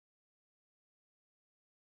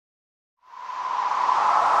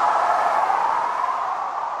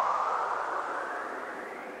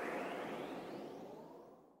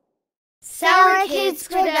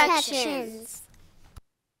Productions.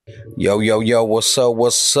 Yo, what's up?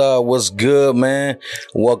 What's good, man?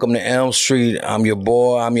 Welcome to Elm Street. I'm your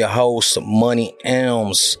boy. I'm your host, Money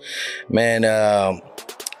Elms. Man,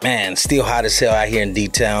 still hot as hell out here in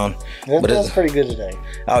D-Town. But it's pretty good today.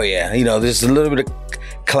 Oh, yeah. There's a little bit of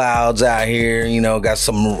clouds out here. Got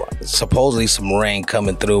supposedly some rain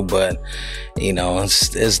coming through, but,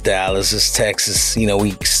 it's Dallas, it's Texas.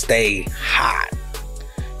 We stay hot,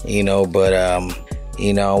 but,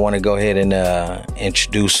 I want to go ahead and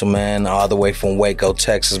introduce him, man, all the way from Waco,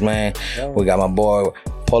 Texas, man. We got my boy,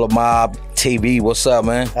 Polow Mob TV. What's up,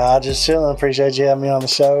 man? Just chilling. Appreciate you having me on the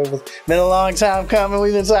show. It's been a long time coming.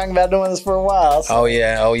 We've been talking about doing this for a while. So. Oh,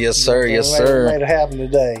 yeah. Oh, yes, sir. Yes, sir. Made it happen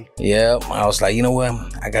today. Yeah. I was like, you know what?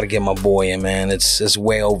 I got to get my boy in, man. It's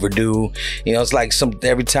way overdue. It's like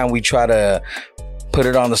every time we try to put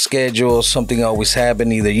it on the schedule, something always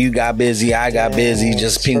happened. Either you got busy, I got busy,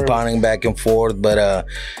 just ping-ponging back and forth. But,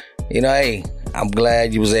 hey, I'm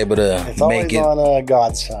glad you was able to make it. It's always on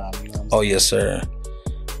God's time. Oh, yes, sir.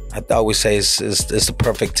 I always say it's the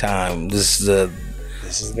perfect time. This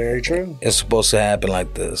is very true. It's supposed to happen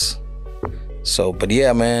like this. So, but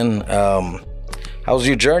yeah, man. How was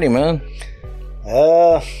your journey, man?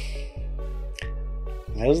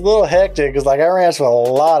 It was a little hectic because I ran into a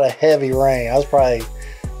lot of heavy rain. I was probably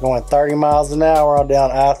going 30 miles an hour on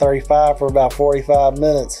down I-35 for about 45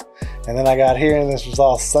 minutes. And then I got here and this was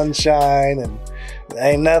all sunshine and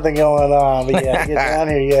ain't nothing going on. But yeah, to get down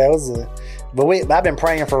here, yeah, it was I've been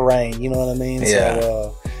praying for rain, you know what I mean? Yeah.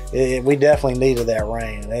 So we definitely needed that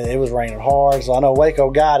rain. It was raining hard, so I know Waco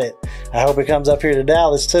got it. I hope it comes up here to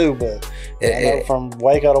Dallas too, but I know from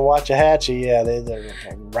Waco to Waxahachie, yeah, they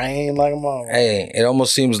rain like a mom. Hey, it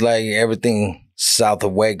almost seems like everything south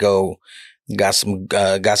of Waco got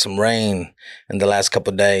some rain in the last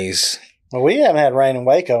couple of days. Well, we haven't had rain in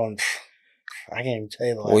Waco, and I can't even tell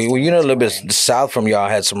you the last time. Well, a little bit south from y'all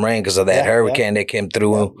had some rain because of that hurricane that came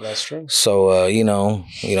through. Yeah, that's true. So,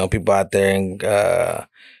 people out there in,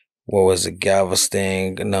 what was it,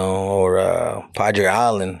 Galveston, or Padre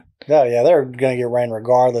Island. Oh, yeah, they're going to get rain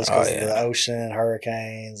regardless because of the ocean,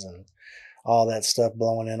 hurricanes, and all that stuff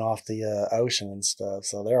blowing in off the ocean and stuff.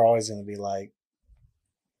 So they're always going to be like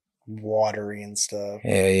watery and stuff.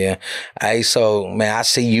 Yeah. So man, I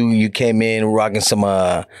see you came in rocking some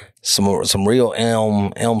real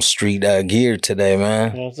Elm Street gear today,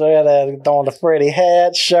 man. So I had on the Freddie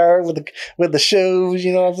hat, shirt with the shoes.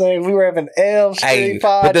 You know what I'm saying? We were having Elm Street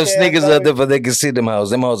podcast. Put those sneakers up there so they can see them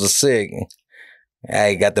hoes. Them hoes are sick.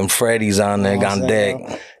 Hey, got them Freddies on there, on deck.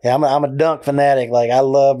 Yeah, I'm a dunk fanatic. Like, I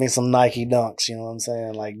love me some Nike dunks. You know what I'm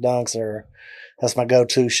saying? Like, dunks that's my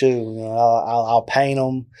go-to shoe. I'll paint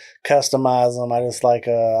them, customize them. I just like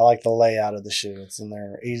I like the layout of the shoe.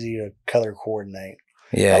 They're easy to color coordinate.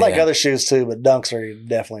 Yeah, I like other shoes too, but dunks are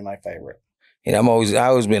definitely my favorite. I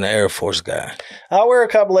always been an Air Force guy. I wear a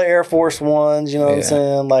couple of Air Force Ones. You know what I'm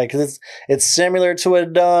saying? Like, 'cause it's similar to a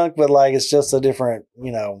dunk, but like it's just a different.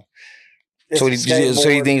 So you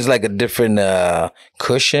think it's like a different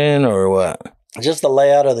cushion or what? Just the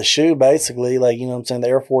layout of the shoe, basically. Like, you know what I'm saying? The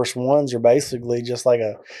Air Force Ones are basically just like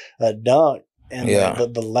a dunk. And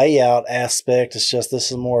the layout aspect is just,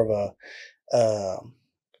 this is more of a,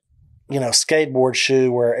 skateboard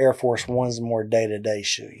shoe, where Air Force One's a more day-to-day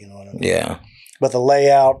shoe. You know what I mean? Yeah. But the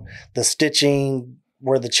layout, the stitching,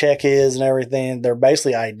 where the check is and everything, they're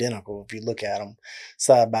basically identical if you look at them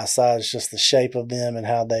side by side. It's just the shape of them and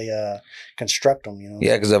how they construct them,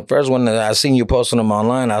 Yeah, because the first one that I seen you posting them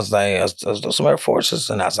online, I was like, I was doing some Air Forces,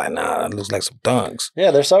 and I was like, nah, it looks like some dunks. Yeah,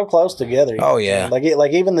 they're so close together. Oh, yeah. Like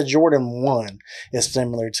even the Jordan 1 is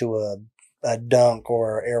similar to a dunk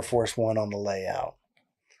or Air Force One on the layout.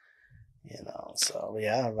 So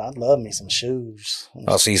yeah, I love me some shoes.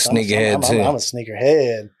 Oh, so you sneakerhead too. I'm a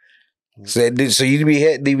sneakerhead. So you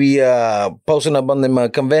be posting up on them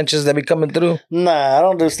conventions that be coming through? Nah, I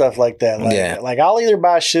don't do stuff like that. Like I'll either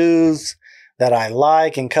buy shoes that I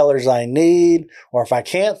like in colors I need, or if I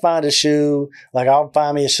can't find a shoe, like I'll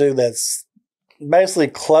find me a shoe that's basically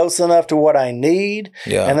close enough to what I need,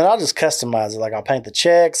 and then I'll just customize it. Like I'll paint the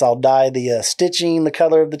checks, I'll dye the stitching the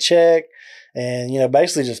color of the check, and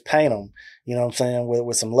basically just paint them. You know what I'm saying,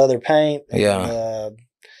 with some leather paint. Yeah.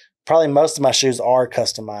 Probably most of my shoes are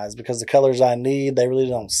customized because the colors I need, they really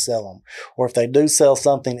don't sell them. Or if they do sell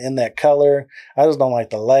something in that color, I just don't like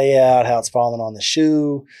the layout, how it's falling on the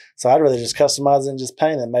shoe. So I'd rather just customize it and just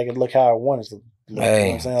paint it and make it look how I want it to look. You know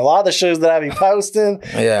what I'm saying? A lot of the shoes that I be posting,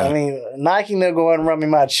 I mean, Nike, they'll go ahead and run me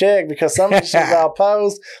my check because some of the shoes I'll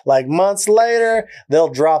post, like months later, they'll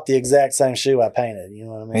drop the exact same shoe I painted. You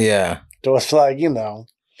know what I mean? Yeah. So it's like,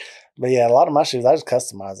 But yeah, a lot of my shoes, I just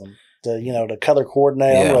customize them. to color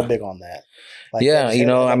coordinate. I'm real big on that. Like, yeah,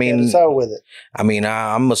 I mean, so with it. I mean,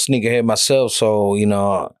 I'm a sneakerhead myself, so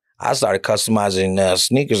I started customizing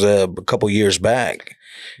sneakers a couple years back.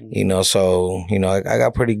 So I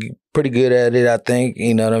got pretty good at it, I think.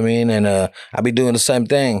 You know what I mean? And I be doing the same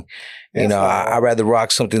thing. I'd rather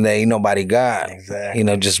rock something that ain't nobody got.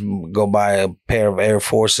 Exactly. Just go buy a pair of Air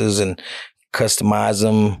Forces and customize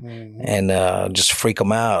them and just freak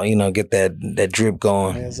them out. Get that drip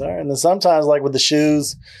going. Yes, sir. And then sometimes, like with the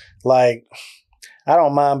shoes, like I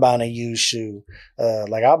don't mind buying a used shoe.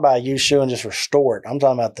 Like I'll buy a used shoe and just restore it. I'm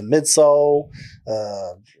talking about the midsole.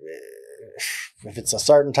 If it's a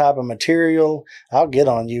certain type of material, I'll get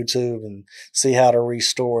on YouTube and see how to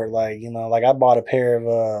restore it. Like I bought a pair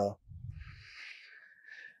of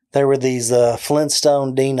there were these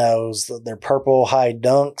Flintstone Dinos. They're purple high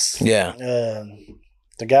dunks. Yeah.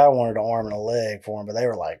 The guy wanted an arm and a leg for them, but they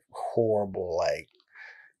were like horrible, like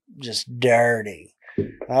just dirty.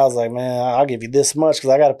 I was like, man, I'll give you this much because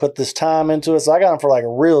I got to put this time into it. So I got them for like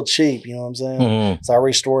real cheap. You know what I'm saying? Mm-hmm. So I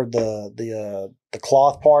restored the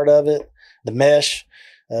cloth part of it, the mesh,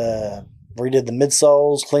 redid the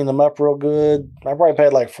midsoles, cleaned them up real good. I probably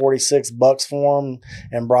paid like $46 for them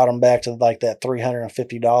and brought them back to like that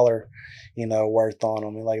 $350, worth on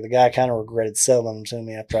them. And like the guy kind of regretted selling them to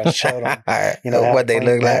me after I showed him, what they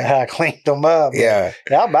look like, how I cleaned them up. Yeah.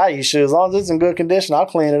 I'll buy you shoes as long as it's in good condition. I'll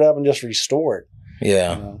clean it up and just restore it.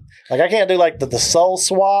 Yeah. Like I can't do like the sole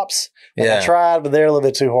swaps. Yeah. I tried, but they're a little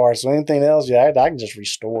bit too hard. So anything else, I can just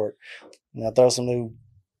restore it. Throw some new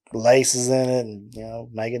laces in it and,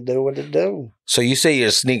 make it do what it do. So you say you're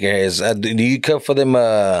a sneakerhead. Do you cut for them,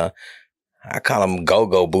 I call them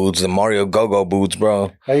go-go boots, the Mario go-go boots,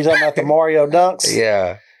 bro? Are you talking about the Mario dunks?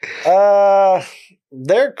 Yeah.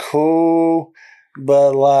 They're cool,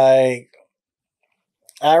 but like,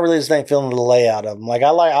 I really just ain't feeling the layout of them. Like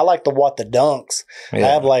I like the dunks. Yeah. I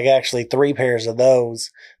have like actually 3 pairs of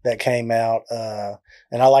those that came out,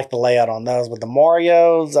 and I like the layout on those. But the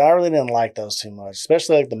Marios, I really didn't like those too much,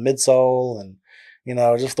 especially like the midsole and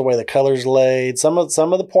just the way the colors laid. Some of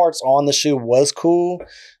the parts on the shoe was cool,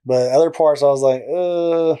 but other parts I was like,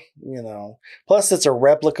 Plus, it's a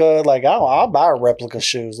replica. Like I'll buy a replica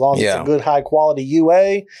shoe as long as it's a good high quality UA.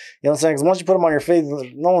 You know what I'm saying? Because once you put them on your feet,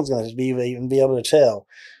 no one's gonna even be able to tell.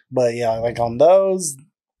 But yeah, like on those,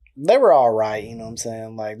 they were all right. You know what I'm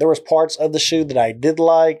saying? Like there was parts of the shoe that I did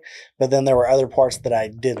like, but then there were other parts that I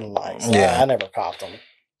didn't like. So I never copped them.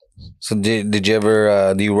 So did you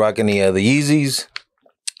ever do you rock any of the Yeezys?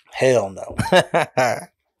 Hell no.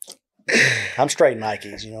 I'm straight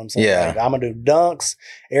Nikes, you know what I'm saying? Yeah. Like, I'm going to do Dunks,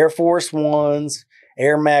 Air Force Ones,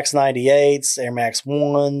 Air Max 98s, Air Max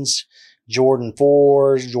 1s, Jordan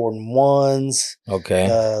 4s, Jordan 1s. Okay.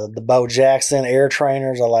 The Bo Jackson Air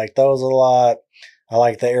Trainers, I like those a lot. I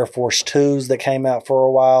like the Air Force 2s that came out for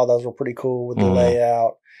a while. Those were pretty cool with the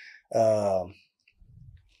layout.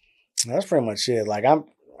 That's pretty much it. Like I'm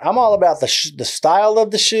all about the style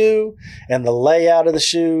of the shoe and the layout of the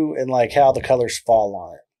shoe and like how the colors fall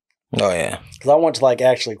on it. Oh yeah, because I want to like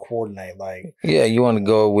actually coordinate. Like you want to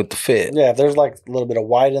go with the fit. Yeah, if there's like a little bit of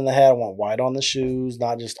white in the hat, I want white on the shoes,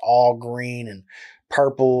 not just all green and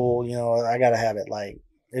purple. I gotta have it like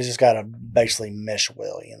it's just gotta basically mesh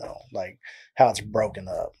well. Like how it's broken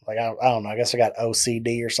up. Like I don't know. I guess I got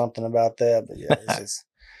OCD or something about that. But yeah, it's just.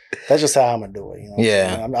 That's just how I'm gonna do it.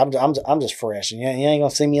 Yeah. I'm just fresh. And you ain't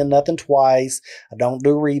gonna see me in nothing twice. I don't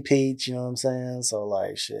do repeats. You know what I'm saying? So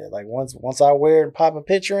like shit. Like once I wear it and pop a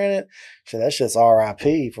picture in it, shit, that shit's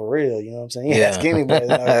RIP for real. You know what I'm saying? You ask anybody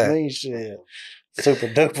that knows me, shit. Super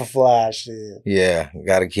duper fly shit. Yeah,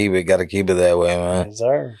 gotta keep it that way, man. Yes,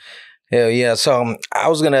 sir. Hell yeah. So I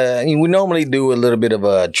was we normally do a little bit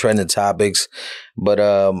of trending topics, but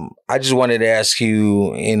I just wanted to ask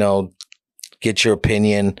you, get your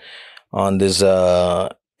opinion on this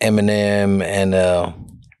Eminem and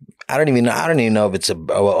I don't even know if it's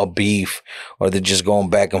a beef or they're just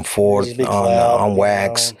going back and forth on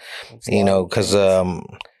wax, because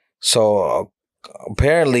so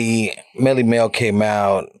apparently Melly Mel came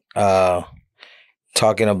out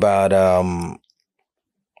talking about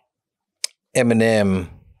Eminem,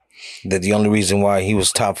 that the only reason why he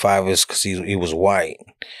was top 5 is because he was white.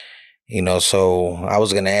 So I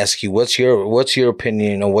was gonna ask you, what's your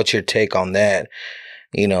opinion or what's your take on that?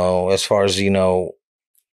 As far as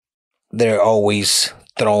they're always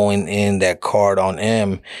throwing in that card on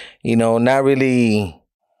M. Not really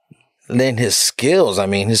letting his skills. I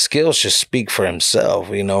mean, his skills should speak for himself.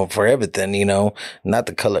 For everything. Not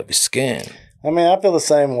the color of his skin. I mean, I feel the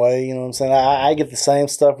same way, you know what I'm saying? I get the same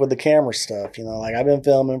stuff with the camera stuff, you know, like I've been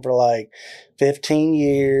filming for like 15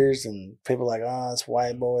 years and people are like, oh, it's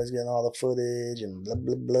white boys getting all the footage and blah,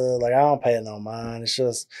 blah, blah. Like, I don't pay it no mind. It's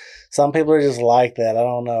just, some people are just like that. I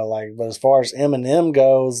don't know. Like, but as far as Eminem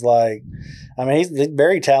goes, like, I mean, he's a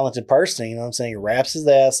very talented person, you know what I'm saying? He raps his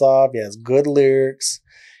ass off. He has good lyrics,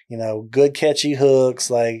 you know, good catchy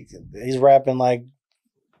hooks. Like, he's rapping like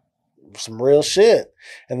some real shit.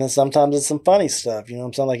 And then sometimes it's some funny stuff, you know what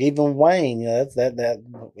I'm saying? Like even Wayne, you know, that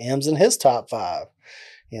M's in his top 5,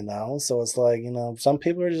 you know? So it's like, you know, some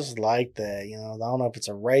people are just like that, you know? I don't know if it's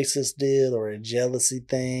a racist deal or a jealousy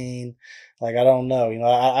thing. Like, I don't know, you know,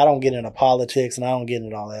 I don't get into politics and I don't get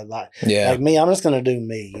into all that. Like me, I'm just going to do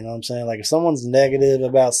me, you know what I'm saying? Like if someone's negative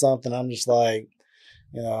about something, I'm just like,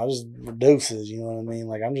 you know, I just reduces, you know what I mean?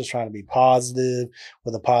 Like, I'm just trying to be positive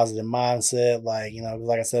with a positive mindset. Like, you know,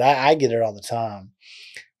 like I said, I get it all the time,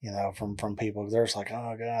 you know, from people. They're just like,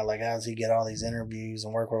 oh, God, like, how does he get all these interviews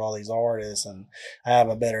and work with all these artists? And I have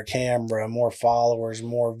a better camera, more followers,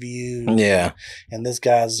 more views. Yeah. And this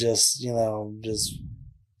guy's just, you know, just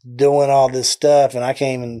doing all this stuff. And I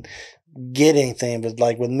can't even get anything, but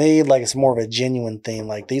like with me, like it's more of a genuine thing.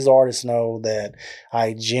 Like these artists know that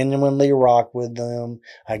I genuinely rock with them.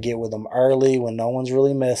 I get with them early when no one's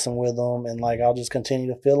really messing with them, and like I'll just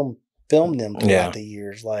continue to film them throughout the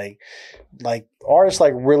years. Like artists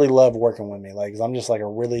like really love working with me. Like 'cause I'm just like a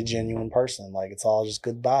really genuine person. Like it's all just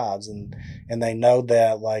good vibes, and they know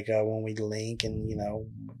that like when we link and you know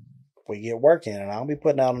we get working, and I'll be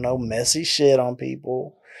putting out no messy shit on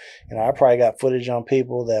people. You know, I probably got footage on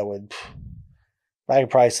people that would, I could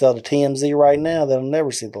probably sell to TMZ right now that'll never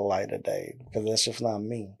see the light of day because that's just not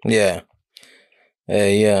me. Yeah.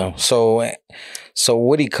 Yeah. So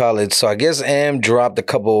what do you call it? So I guess Am dropped a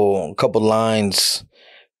couple lines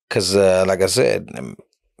because, like I said,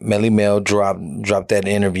 Melly Mel dropped that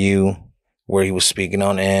interview where he was speaking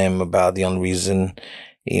on Am about the only reason,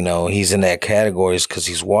 you know, he's in that category is because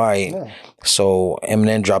he's white. Yeah. So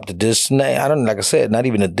Eminem dropped a diss. I don't, like I said, not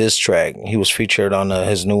even a diss track. He was featured on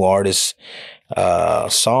his new artist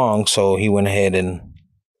song. So he went ahead and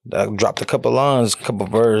dropped a couple lines, a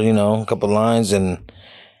couple lines, and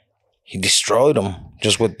he destroyed them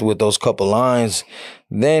just with those couple lines.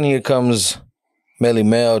 Then here comes Melly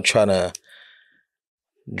Mel trying to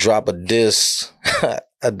drop a diss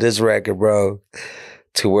record, bro,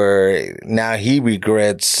 to where now he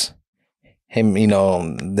regrets him, you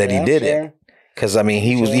know, that he did it. Because I mean,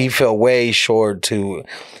 he fell way short to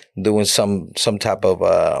doing some type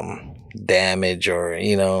of damage or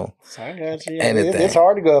you know. I got you. It's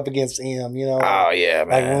hard to go up against him, you know. Oh yeah, man.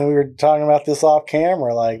 Like when we were talking about this off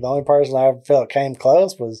camera, like the only person I ever felt came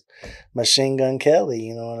close was Machine Gun Kelly.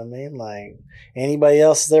 You know what I mean? Like anybody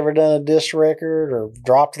else that's ever done a diss record or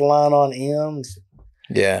dropped a line on M's.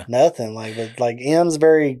 Yeah. Nothing. Like, but like M's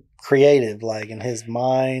very creative, like in his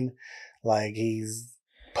mind, like he's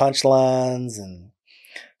punchlines and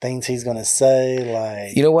things he's gonna say.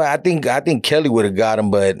 Like, you know what? I think Kelly would have got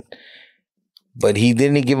him, but he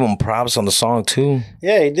didn't give him props on the song too.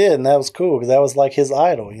 Yeah, he did, and that was cool because that was like his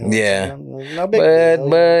idol. You know yeah. No big deal,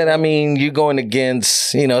 but I mean, you're going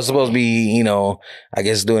against, you know, it's supposed to be, you know, I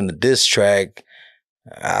guess doing the diss track.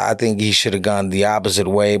 I think he should have gone the opposite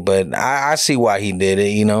way, but I see why he did it,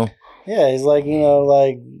 you know? Yeah, he's like, you know,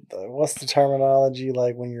 like, what's the terminology?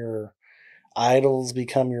 Like when your idols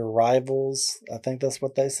become your rivals. I think that's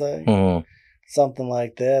what they say. Mm-hmm. Something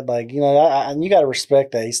like that. Like, you know, and you got to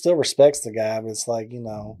respect that. He still respects the guy, but it's like, you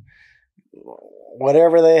know,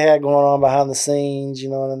 whatever they had going on behind the scenes, you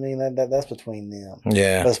know what I mean? That's between them.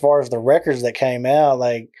 Yeah. But as far as the records that came out,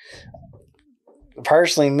 like,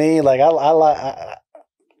 personally, me, like, I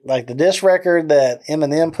like the diss record that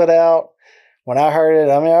Eminem put out. When I heard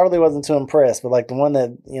it, I mean, I really wasn't too impressed, but like the one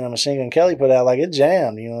that, you know, Machine Gun Kelly put out, like it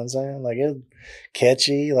jammed, you know what I'm saying? Like it's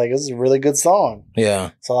catchy, like it's a really good song.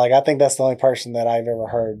 Yeah. So like, I think that's the only person that I've ever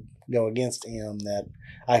heard go against him that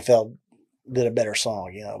I felt did a better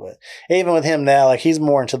song, you know. But even with him now, like he's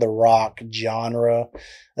more into the rock genre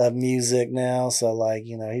of music now. So like,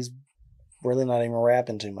 you know, he's really not even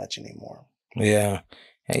rapping too much anymore. Yeah.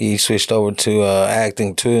 He switched over to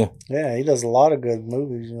acting too. Yeah, he does a lot of good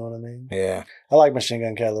movies, you know what I mean? Yeah. I like Machine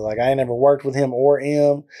Gun Kelly. Like, I ain't never worked with him or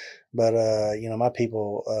him, but, you know, my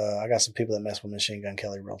people, I got some people that mess with Machine Gun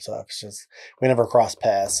Kelly real tough. It's just, we never crossed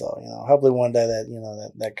paths. So, you know, hopefully one day that, you know,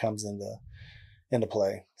 that comes into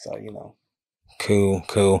play. So, you know.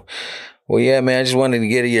 Cool. Well, yeah, man, I just wanted to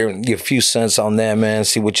get your few cents on that, man,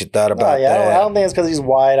 see what you thought about that. I don't think it's because he's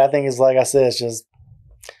white. I think it's, like I said, it's just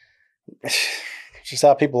just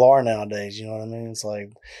how people are nowadays. You know what I mean? It's like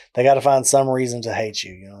they got to find some reason to hate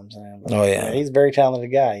you. You know what I'm saying? But, Oh yeah, he's a very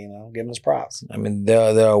talented guy. You know, give him his props. I mean,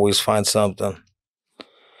 they'll always find something.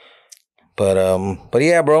 But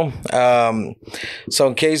yeah, bro. So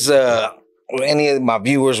in case any of my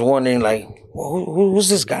viewers wondering, like, well, who's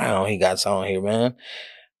this guy on? He got on here, man.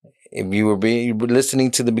 If you were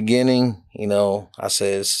listening to the beginning, you know, I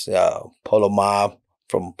said it's Polow Mob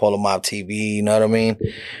from Polow Mob TV. You know what I mean?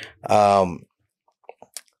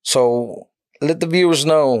 So let the viewers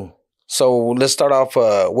know. So let's start off.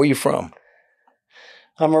 Where you from?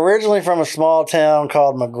 I'm originally from a small town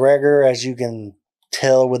called McGregor, as you can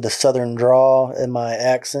tell with the southern drawl in my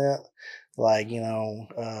accent. Like, you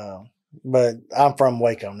know, but I'm from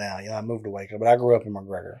Waco now. You know, I moved to Waco, but I grew up in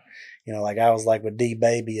McGregor. You know, like I was like with D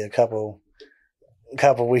Baby a couple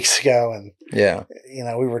weeks ago, and yeah, you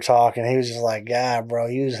know, we were talking. He was just like, "God, bro,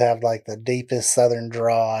 you just have like the deepest southern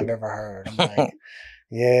drawl I've ever heard." I'm like,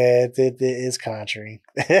 "Yeah, it is country."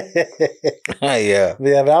 yeah,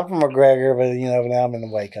 But I'm from McGregor, but you know, now I'm in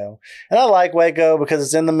Waco, and I like Waco because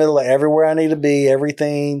it's in the middle of everywhere I need to be.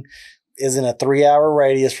 Everything is in a 3-hour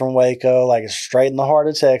radius from Waco, like it's straight in the heart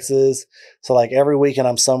of Texas. So like every weekend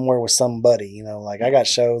I'm somewhere with somebody, you know, like I got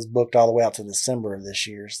shows booked all the way out to December of this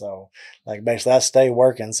year. So like basically I stay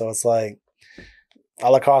working. So it's like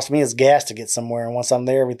all it costs me is gas to get somewhere. And once I'm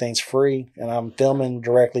there, everything's free, and I'm filming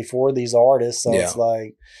directly for these artists. So it's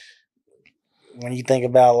like, when you think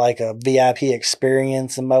about like a VIP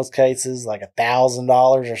experience in most cases, like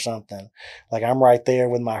 $1,000 or something, like I'm right there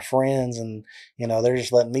with my friends, and, you know, they're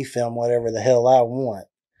just letting me film whatever the hell I want.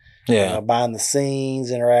 Yeah. You know, behind the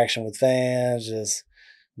scenes, interaction with fans, just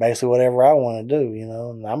basically whatever I want to do, you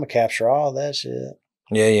know, and I'm going to capture all that shit.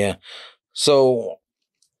 Yeah, yeah. So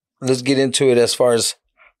let's get into it as far as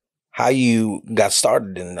how you got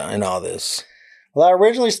started in all this. Well, I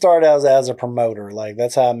originally started out as a promoter. Like,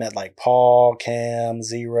 that's how I met, like, Paul, Cam,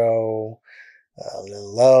 Zero,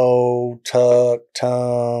 Low, Tuck,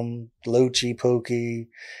 Tum, Lucci, Pookie,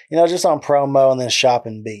 you know, just on promo and then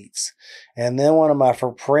shopping beats. And then one of my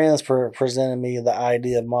friends presented me the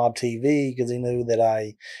idea of Mob TV because he knew that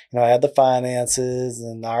I had the finances,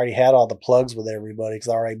 and I already had all the plugs with everybody because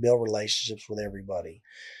I already built relationships with everybody.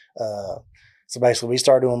 So basically, we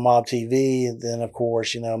started doing Mob TV, and then, of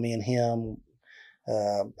course, you know, me and him,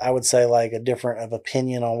 I would say like a different of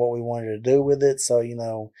opinion on what we wanted to do with it. So, you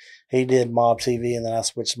know, he did Mob TV, and then I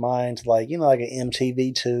switched mine to like, you know, like an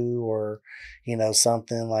MTV2 or, you know,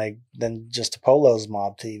 something like then just to Polow's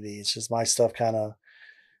Mob TV. It's just my stuff kind of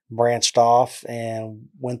branched off and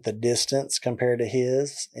went the distance compared to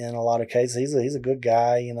his in a lot of cases. He's a good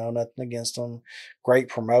guy, you know, nothing against him. Great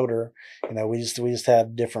promoter. You know, we just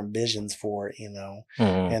have different visions for it, you know.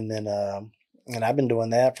 Mm-hmm. And then, and I've been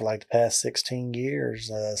doing that for like the past 16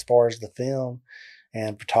 years as far as the film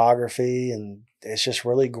and photography. And it's just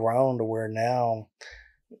really grown to where now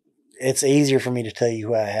it's easier for me to tell you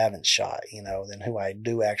who I haven't shot, you know, than who I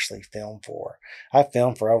do actually film for. I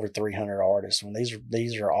filmed for over 300 artists. And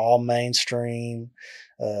these are all mainstream,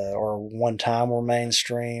 or one time were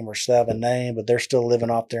mainstream or still have a name, but they're still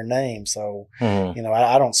living off their name. So, mm-hmm. you know,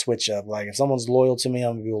 I don't switch up. Like if someone's loyal to me,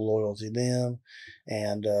 I'm going to be loyal to them.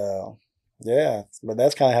 And, yeah, but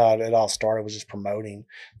that's kind of how it all started, was just promoting.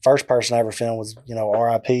 First person I ever filmed was, you know,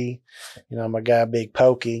 R.I.P., you know, my guy Big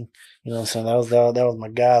Pokey. You know what I'm saying? That was my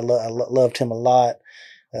guy. I loved him a lot.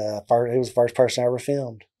 He was the first person I ever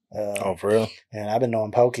filmed. Oh, for real? And I've been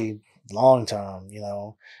knowing Pokey a long time, you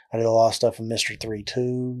know. I did a lot of stuff with Mr. 3-2,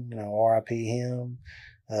 you know, R.I.P. him.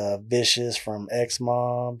 Vicious from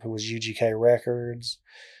X-Mob, who was UGK Records.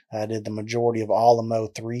 I did the majority of Alamo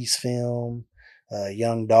 3's film.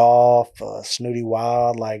 Young Dolph, Snooty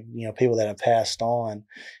Wild, like, you know, people that have passed on.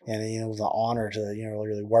 And, you know, it was an honor to, you know,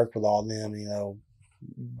 really work with all them, you know,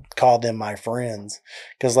 call them my friends.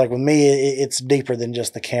 Because, like, with me, it's deeper than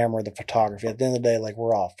just the camera, the photography. At the end of the day, like,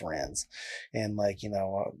 we're all friends. And, like, you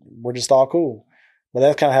know, we're just all cool. But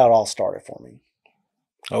that's kind of how it all started for me.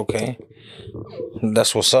 Okay.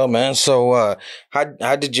 That's what's up, man. So,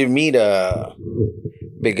 how did you meet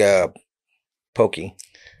Big Pokey?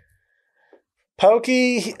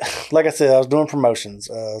 Pokey, like I said, I was doing promotions.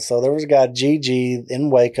 So there was a guy, GG, in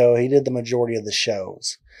Waco. He did the majority of the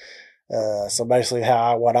shows. So basically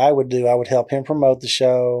what I would do, I would help him promote the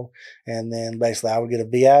show. And then basically I would get a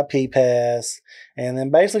VIP pass. And then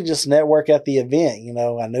basically just network at the event. You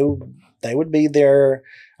know, I knew they would be there.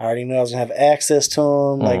 I already knew I was going to have access to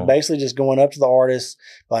them. Like basically just going up to the artist,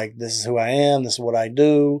 like, this is who I am. This is what I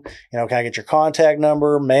do. You know, can I get your contact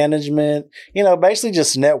number, management, you know, basically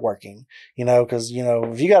just networking, you know, cause you know,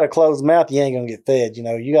 if you got a closed mouth, you ain't going to get fed. You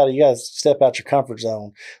know, you got to step out your comfort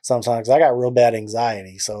zone sometimes. I got real bad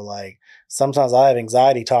anxiety. So like, sometimes I have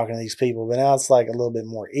anxiety talking to these people, but now it's like a little bit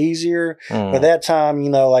more easier. But that time, you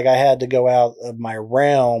know, like I had to go out of my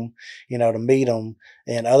realm, you know, to meet them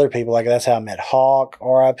and other people. Like that's how I met Hawk,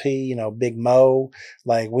 RIP, you know, Big Mo.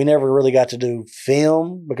 Like we never really got to do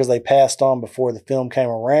film because they passed on before the film came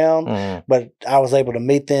around. But I was able to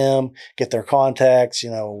meet them, get their contacts, you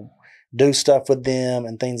know, do stuff with them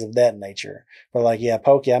and things of that nature. But like, yeah,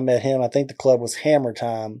 Pokey, I met him. I think the club was Hammer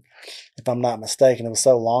Time, if I'm not mistaken. It was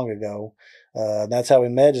so long ago. That's how we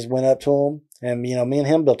met. Just went up to him. And, you know, me and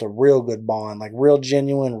him built a real good bond, like real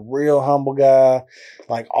genuine, real humble guy,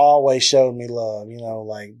 like always showed me love, you know,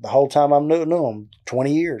 like the whole time I knew him,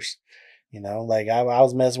 20 years, you know, like I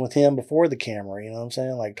was messing with him before the camera, you know what I'm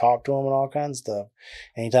saying? Like talk to him and all kinds of stuff.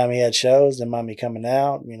 Anytime he had shows, didn't mind me coming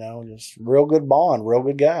out, you know, just real good bond, real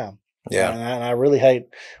good guy. Yeah. And I really hate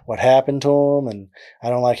what happened to him. And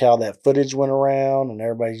I don't like how that footage went around and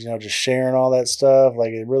everybody's, you know, just sharing all that stuff.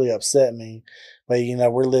 Like it really upset me. But, you know,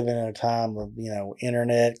 we're living in a time of, you know,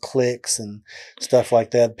 internet clicks and stuff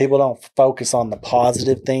like that. People don't focus on the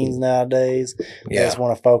positive things nowadays. They just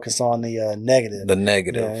want to focus on the negative. The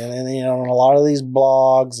negative. Yeah, and, you know, on a lot of these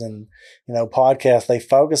blogs and, you know, podcasts, they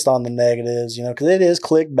focused on the negatives, you know, because it is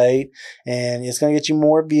clickbait and it's going to get you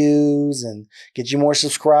more views and get you more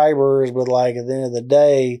subscribers. But, like, at the end of the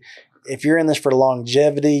day, if you're in this for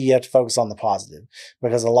longevity, you have to focus on the positive.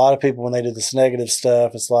 Because a lot of people, when they do this negative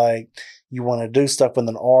stuff, it's like, you want to do stuff with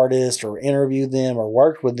an artist or interview them or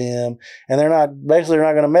work with them. And they're not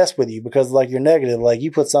going to mess with you because like you're negative. Like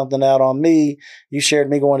you put something out on me, you shared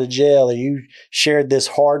me going to jail or you shared this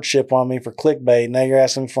hardship on me for clickbait. Now you're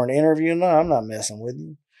asking me for an interview. No, I'm not messing with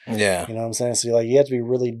you. Yeah. You know what I'm saying? So like you have to be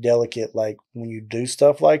really delicate. Like when you do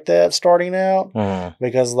stuff like that starting out,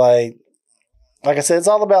 because like I said, it's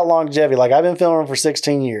all about longevity. Like I've been filming for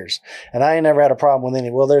 16 years and I ain't never had a problem with any.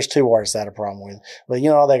 Well, there's 2 artists I had a problem with, but you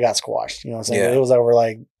know, they got squashed. You know what I'm saying? Yeah. It was over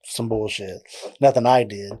like some bullshit. Nothing I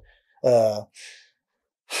did. But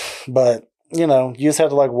you know, you just have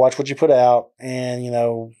to like watch what you put out and, you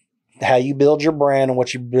know, how you build your brand and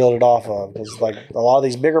what you build it off of. Because like a lot of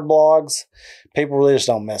these bigger blogs, people really just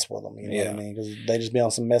don't mess with them. You know what I mean? Because they just be on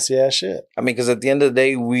some messy ass shit. I mean, because at the end of the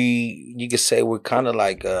day, you could say we're kind of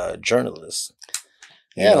like journalists.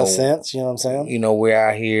 Yeah, in a sense, you know what I'm saying? You know, we're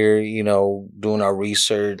out here, you know, doing our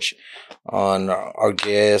research on our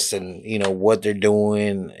guests and, you know, what they're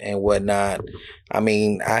doing and whatnot. I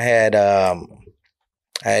mean, I had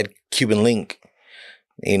Cuban Link,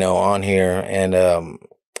 you know, on here and,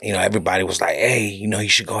 you know, everybody was like, hey, you know, you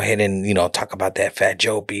should go ahead and, you know, talk about that Fat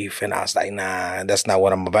Joe beef. And I was like, nah, that's not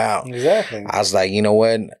what I'm about. Exactly. I was like, you know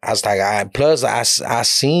what? I was like, I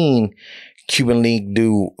seen Cuban Link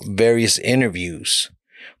do various interviews.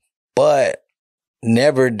 But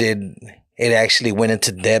never did it actually went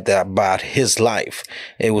into depth about his life.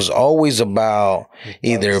 It was always about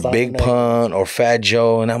either Big Pun or Fat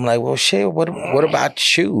Joe. And I'm like, well, shit, what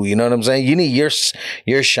about you? You know what I'm saying? You need your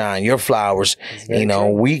shine, your flowers. You know,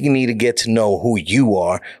 we need to get to know who you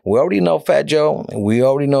are. We already know Fat Joe. We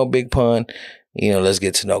already know Big Pun. You know, let's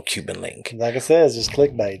get to know Cuban Link. Like I said, it's just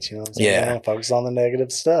clickbait, you know what I'm saying? Yeah. Focus on the negative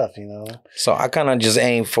stuff, you know? So I kind of just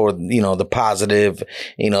aim for, you know, the positive,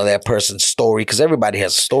 you know, that person's story, because everybody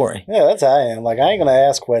has a story. Yeah, that's how I am. Like, I ain't going to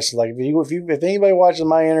ask questions. Like, if anybody watches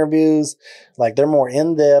my interviews, like, they're more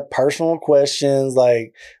in-depth, personal questions.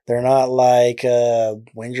 Like, they're not like,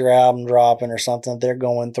 when's your album dropping or something that they're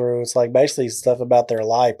going through. It's like basically stuff about their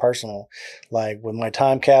life, personal. Like, with my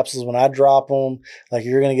time capsules, when I drop them, like,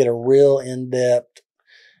 you're going to get a real in-depth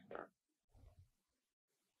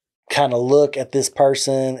kind of look at this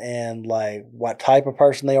person and like what type of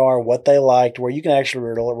person they are, what they liked, where you can actually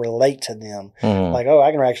relate to them. Like, oh,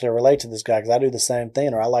 I can actually relate to this guy because I do the same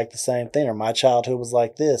thing, or I like the same thing, or my childhood was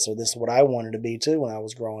like this, or this is what I wanted to be too when I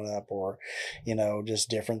was growing up, or, you know, just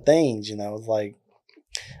different things, you know. It's like,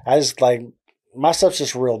 I just like, my stuff's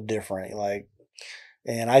just real different. Like,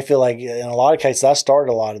 and I feel like in a lot of cases, I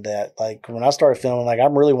started a lot of that. Like when I started filming, like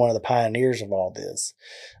I'm really one of the pioneers of all this.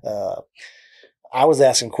 I was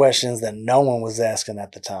asking questions that no one was asking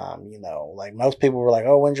at the time, you know, like most people were like,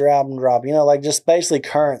 oh, when's your album drop? You know, like just basically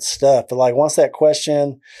current stuff. But like once that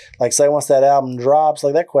question, like say once that album drops,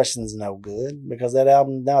 like that question's no good because that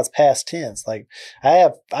album, now it's past tense. Like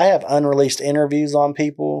I have unreleased interviews on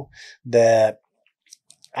people that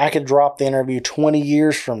I could drop the interview 20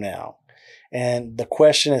 years from now. And the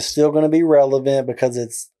question is still going to be relevant because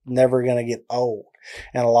it's never going to get old.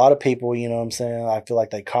 And a lot of people, you know what I'm saying, I feel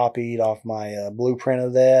like they copied off my blueprint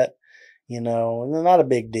of that, you know, and they're not a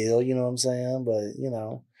big deal, you know what I'm saying? But, you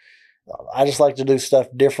know, I just like to do stuff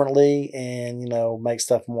differently and, you know, make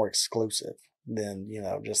stuff more exclusive than, you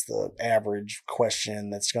know, just the average question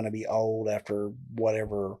that's going to be old after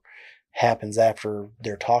whatever happens after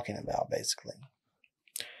they're talking about, basically.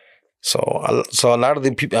 So a lot of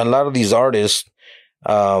the people, a lot of these artists,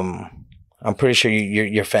 I'm pretty sure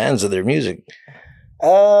you're fans of their music.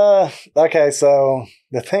 Okay, so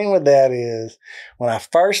the thing with that is when I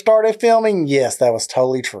first started filming, yes, that was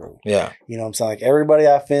totally true. Yeah. You know what I'm saying? Like everybody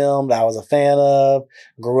I filmed, I was a fan of,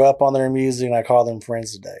 grew up on their music, and I call them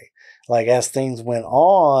friends today. Like as things went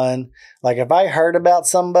on, like if I heard about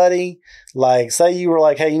somebody, like say you were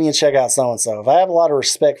like, hey, you need to check out so-and-so. If I have a lot of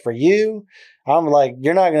respect for you, I'm like,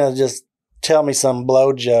 you're not going to just tell me some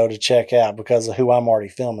blow Joe to check out because of who I'm already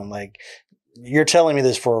filming. Like you're telling me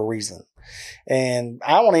this for a reason. And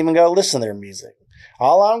I won't even go listen to their music.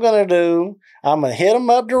 All I'm going to do, I'm going to hit them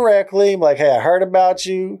up directly. Like, hey, I heard about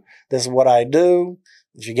you. This is what I do.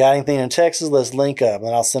 If you got anything in Texas, let's link up.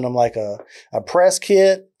 And I'll send them like a press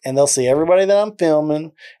kit, and they'll see everybody that I'm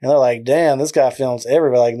filming. And they're like, damn, this guy films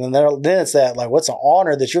everybody. Like, then it's that, like, what's an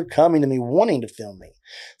honor that you're coming to me wanting to film me.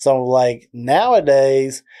 So, like,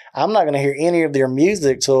 nowadays, I'm not going to hear any of their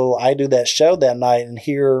music till I do that show that night and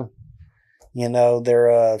hear, you know,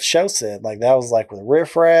 their show set. Like, that was like with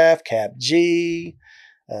Riff Raff, Cap G,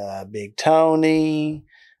 Big Tony,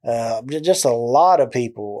 just a lot of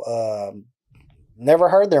people. Never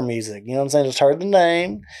heard their music, you know what I'm saying? Just heard the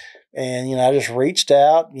name. And, you know, I just reached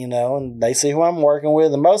out, you know, and they see who I'm working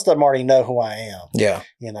with. And most of them already know who I am. Yeah.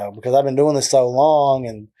 You know, because I've been doing this so long.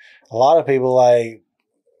 And a lot of people like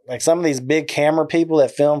some of these big camera people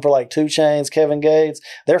that film for like 2 Chainz, Kevin Gates,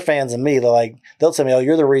 they're fans of me. They're like, they'll tell me, oh,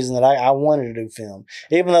 you're the reason that I wanted to do film.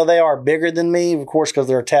 Even though they are bigger than me, of course, because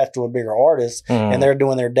they're attached to a bigger artist and they're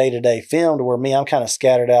doing their day-to-day film, to where me, I'm kind of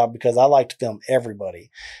scattered out because I like to film everybody.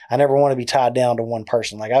 I never want to be tied down to one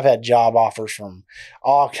person. Like I've had job offers from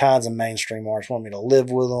all kinds of mainstream artists, want me to live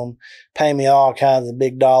with them, pay me all kinds of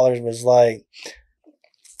big dollars, but it's like,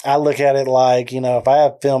 I look at it like, you know, if I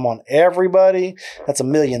have film on everybody, that's a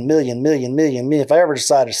million. If I ever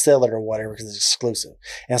decide to sell it or whatever, because it's exclusive,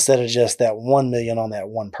 instead of just that 1 million on that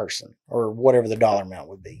one person or whatever the dollar amount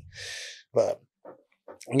would be. But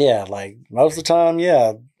yeah, like most of the time,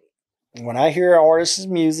 yeah, when I hear artists'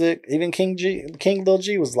 music, even King Lil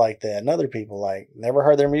G was like that. And other people, like, never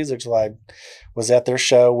heard their music till I was at their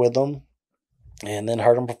show with them and then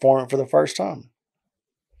heard them perform it for the first time.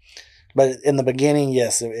 But in the beginning,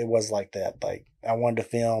 yes, it was like that. Like I wanted to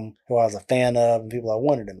film who I was a fan of and people I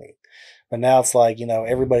wanted to meet. But now it's like, you know,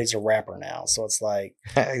 everybody's a rapper now. So it's like,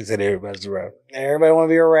 He said everybody's a rapper. Everybody want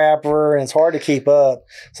to be a rapper, and it's hard to keep up.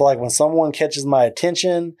 So like when someone catches my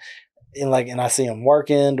attention and I see them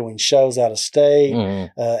working, doing shows out of state,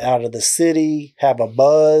 out of the city, have a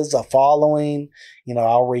buzz, a following, you know,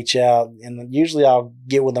 I'll reach out, and usually I'll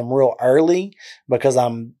get with them real early because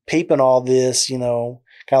I'm peeping all this, you know,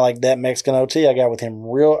 kind of like that Mexican OT. I got with him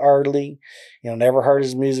real early, you know, never heard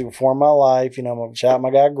his music before in my life. You know, I'm going to shout out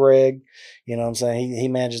my guy, Greg. You know what I'm saying? He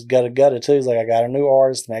manages Gutta too. He's like, I got a new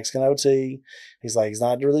artist, Mexican OT. He's like, he's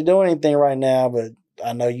not really doing anything right now, but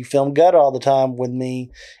I know you film Gutta all the time with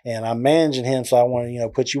me and I'm managing him. So I want to, you know,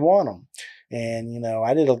 put you on him. And, you know,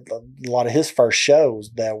 I did a lot of his first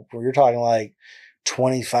shows that where you're talking like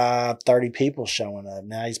 25, 30 people showing up.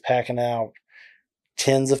 Now he's packing out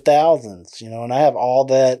tens of thousands, you know, and I have all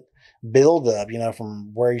that build up, you know,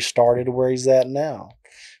 from where he started to where he's at now.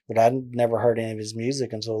 But I never heard any of his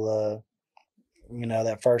music until, you know,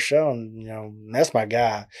 that first show. And, you know, that's my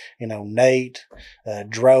guy, you know, Nate,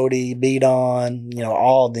 Drody, Beat On, you know,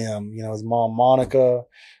 all of them, you know, his mom, Monica.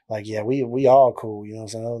 Like, yeah, we all cool, you know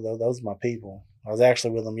what I'm saying? Those are my people. I was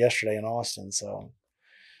actually with them yesterday in Austin, so.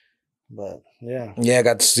 But, yeah. Yeah, I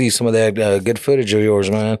got to see some of that good footage of yours,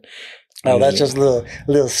 man. Oh, that's just a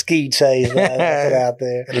little ski chase that I put out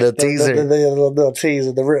there. A little teaser. The little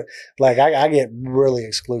teaser. Like I get really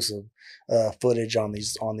exclusive footage on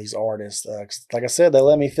these artists. 'Cause like I said, they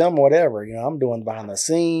let me film whatever. You know, I'm doing behind the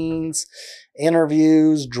scenes,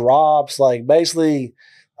 interviews, drops. Like basically,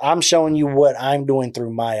 I'm showing you what I'm doing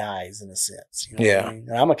through my eyes in a sense. You know what I mean?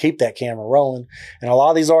 And I'm going to keep that camera rolling. And a lot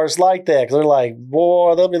of these artists like that because they're like,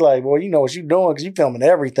 boy, they'll be like, well, you know what you're doing because you're filming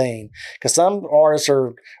everything. Because some artists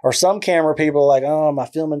or some camera people are like, oh, am I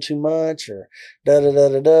filming too much or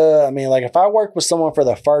da-da-da-da-da. I mean, like if I work with someone for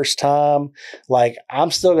the first time, like I'm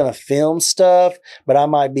still going to film stuff, but I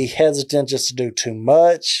might be hesitant just to do too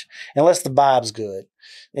much unless the vibe's good.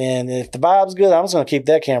 And if the vibe's good, I'm just going to keep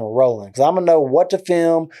that camera rolling because I'm going to know what to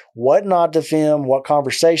film, what not to film, what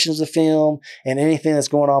conversations to film, and anything that's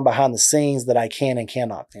going on behind the scenes that I can and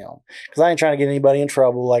cannot film. Because I ain't trying to get anybody in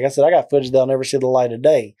trouble. Like I said, I got footage that'll never see the light of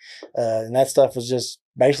day. And that stuff is just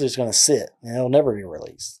basically just going to sit and it'll never be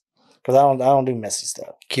released. Because I don't do messy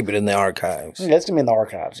stuff. Keep it in the archives. Yeah, it's going to be in the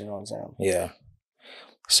archives, you know what I'm saying? Yeah.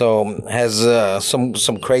 So has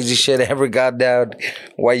some crazy shit ever got down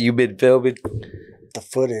while you been filming? The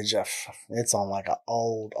footage, it's on like an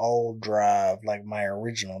old drive, like my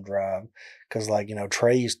original drive. Because, like, you know,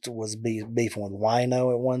 Trey was beefing with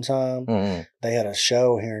Wino at one time. Mm-hmm. They had a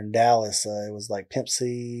show here in Dallas. It was like Pimp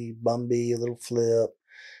C, Bumby, a little flip.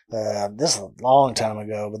 This is a long time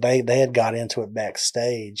ago, but they had got into it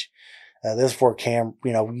backstage. This is for you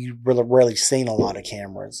know, you really rarely seen a lot of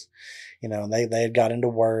cameras. You know, and they had got into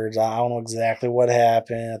words. I don't know exactly what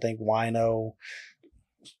happened. I think Wino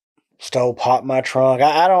stole pot in my trunk.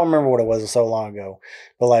 I don't remember what it was. It was so long ago.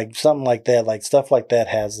 But like something like that, like stuff like that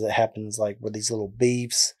happens like with these little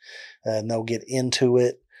beefs. And they'll get into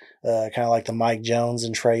it. Kind of like the Mike Jones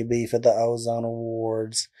and Trey beef at the Ozone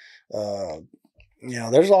Awards. You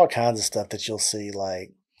know, there's all kinds of stuff that you'll see,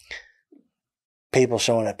 like people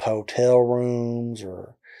showing up hotel rooms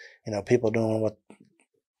or, you know, people doing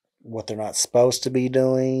what they're not supposed to be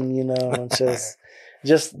doing, you know.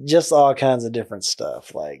 It's just all kinds of different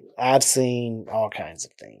stuff. Like, I've seen all kinds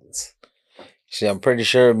of things. See, I'm pretty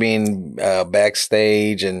sure being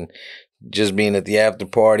backstage and just being at the after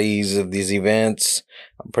parties of these events,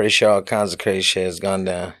 I'm pretty sure all kinds of crazy shit has gone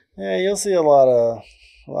down. Yeah, you'll see a lot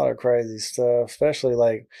of crazy stuff, especially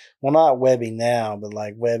like, well, not Webby now, but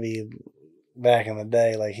like Webby back in the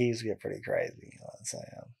day, like he used to get pretty crazy. You know what I'm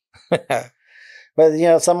saying? But, you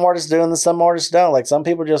know, some artists do and some artists don't. Like, some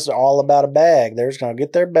people just are all about a bag. They're just going to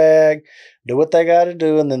get their bag, do what they got to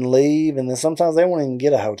do, and then leave. And then sometimes they won't even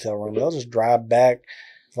get a hotel room. They'll just drive back,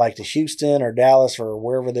 like, to Houston or Dallas or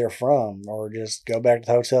wherever they're from, or just go back to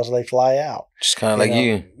the hotel so they fly out. Just kind of like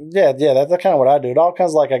you. Yeah, that's kind of what I do. It all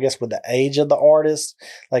comes, like, I guess, with the age of the artist.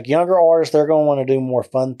 Like, younger artists, they're going to want to do more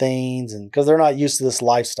fun things and because they're not used to this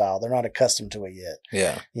lifestyle. They're not accustomed to it yet.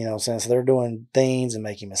 Yeah. You know what I'm saying? So they're doing things and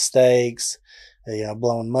making mistakes. You know,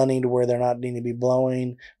 blowing money to where they're not needing to be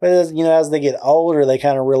blowing. But, as they get older, they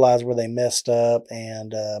kind of realize where they messed up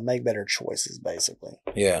and make better choices, basically.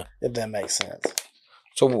 Yeah. If that makes sense.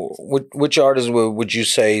 So which artist would you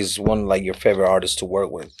say is one, like, your favorite artist to work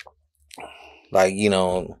with? Like, you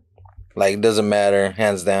know, like, it doesn't matter,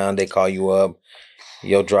 hands down, they call you up,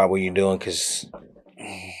 you'll drop what you're doing, because...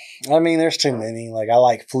 I mean, there's too many. Like, I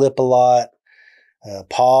like Flip a lot,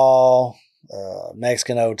 Paul,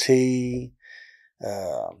 Mexican OT,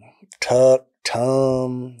 Tuck,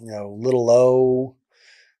 Tum, you know, Little O,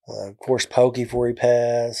 of course, Pokey before he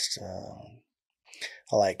passed.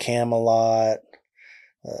 I like Cam a lot,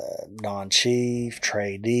 Don Chief,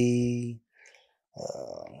 Trey D,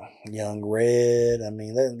 Young Red. I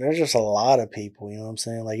mean, there's just a lot of people, you know what I'm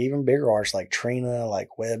saying? Like, even bigger artists like Trina, I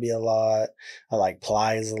like Webby a lot. I like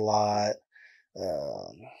Plies a lot.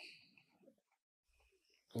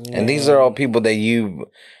 And these are all people that you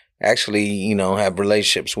actually, you know, have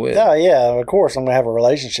relationships with. Oh, yeah, of course I'm gonna have a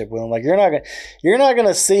relationship with them. Like, you're not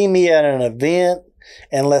gonna see me at an event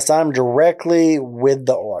unless I'm directly with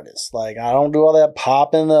the artist. Like, I don't do all that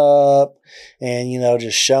popping up and, you know,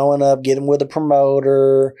 just showing up, getting with a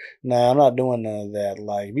promoter. No, I'm not doing none of that.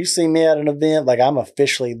 Like, if you see me at an event, like, I'm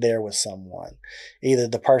officially there with someone. Either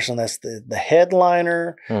the person that's the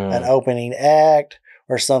headliner, an opening act,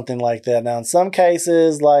 or something like that. Now, in some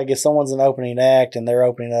cases, like, if someone's an opening act and they're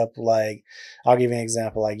opening up, like, I'll give you an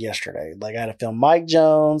example, like yesterday. Like, I had to film Mike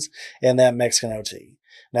Jones and that Mexican OT.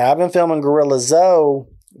 Now, I've been filming Gorilla Zoe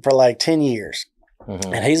for like 10 years.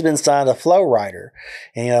 Mm-hmm. And he's been signed a Flow writer.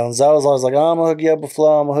 And, you know, and Zoe's always like, oh, I'm going to hook you up with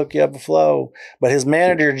Flow. I'm going to hook you up with Flow. But his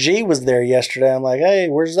manager, G, was there yesterday. I'm like, hey,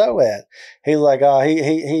 where's Zoe at? He's like, oh,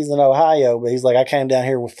 he's in Ohio. But he's like, I came down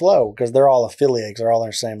here with Flow because they're all affiliates. They're all on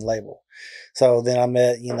the same label. So then I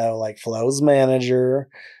met, you know, like Flow's manager,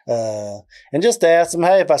 and just asked him,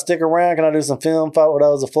 hey, if I stick around, can I do some film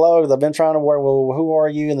photos of Flow? Because I've been trying to work, well, who are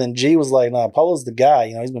you? And then G was like, no, Polow's the guy.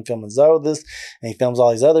 You know, he's been filming Zoe this, and he films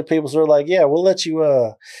all these other people. So they're like, yeah, we'll let you,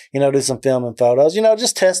 you know, do some filming photos. You know,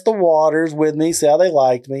 just test the waters with me, see how they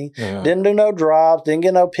liked me. Yeah. Didn't do no drops, didn't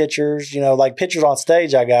get no pictures. You know, like pictures on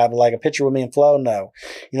stage I got, but like a picture with me and Flow, no.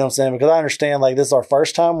 You know what I'm saying? Because I understand, like, this is our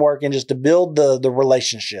first time working just to build the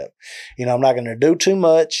relationship. You know, I'm not going to do too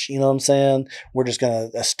much. You know what I'm saying? We're just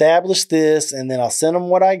going to establish this, and then I'll send them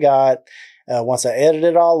what I got once I edit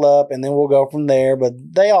it all up, and then we'll go from there. But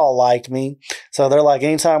they all liked me. So they're like,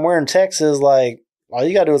 anytime we're in Texas, like, all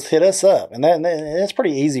you got to do is hit us up. And it's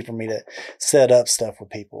pretty easy for me to set up stuff with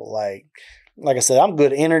people. Like I said, I'm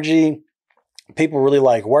good energy. People really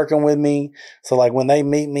like working with me. So like when they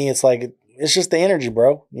meet me, it's like, it's just the energy,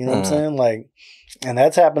 bro. You know what I'm saying? Like, and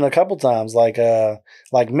that's happened a couple times, like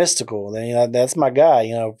Mystical. Then, you know, that's my guy,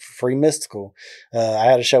 you know, Free Mystical. I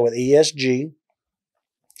had a show with ESG,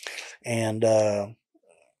 and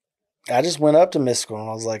I just went up to Mystical and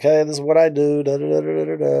I was like, hey, this is what I do. Da, da, da, da,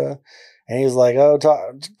 da, da. And he was like, oh,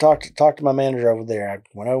 talk to my manager over there. I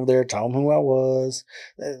went over there, told him who I was.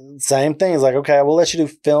 Same thing. He's like, okay, we'll let you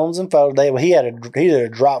do films and photos. He did a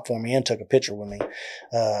drop for me and took a picture with me.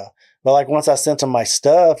 But like once I sent him my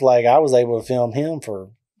stuff, like I was able to film him for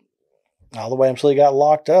all the way until he got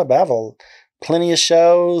locked up. I have plenty of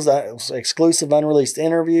shows, exclusive unreleased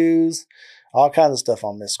interviews, all kinds of stuff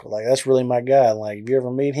on Mystical. Like that's really my guy. Like if you ever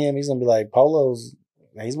meet him, he's gonna be like,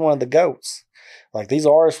 he's one of the GOATs. Like these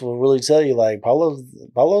artists will really tell you, like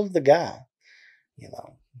Polow's the guy. You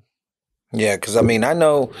know. Yeah, because I mean, I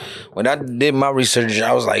know when I did my research,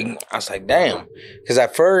 I was like, damn. Because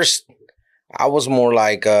at first, I was more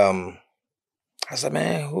like, I said,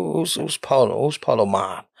 man, who's Polow? Who's Polow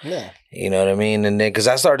Mob? Yeah. You know what I mean? And then, because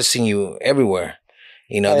I started seeing you everywhere.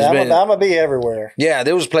 You know, I'm gonna be everywhere. Yeah,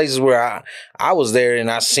 there was places where I was there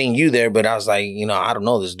and I seen you there, but I was like, you know, I don't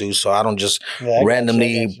know this dude, so I don't just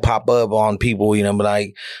randomly pop up on people, you know, but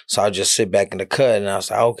like, so I just sit back in the cut and I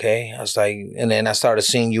was like, okay. I was like, and then I started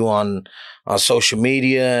seeing you on social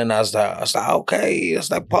media and I was like, okay.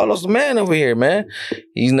 It's like, Polow's the man over here, man.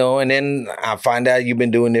 You know, and then I find out you've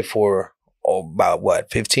been doing it for about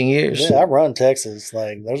what, 15 years? Yeah, I run Texas.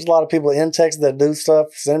 Like, there's a lot of people in Texas that do stuff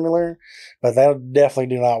similar, but they definitely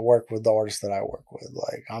do not work with the artists that I work with.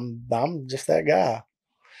 Like, I'm just that guy.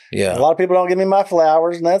 Yeah. A lot of people don't give me my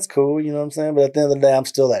flowers, and that's cool, you know what I'm saying? But at the end of the day, I'm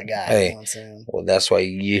still that guy. Hey, you know what I'm saying? Well, that's why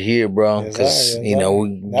you're here, bro. Because, you know,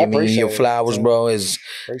 giving you your flowers, bro, is,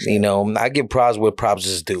 you know, I give props where props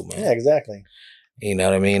is due, man. Yeah, exactly. You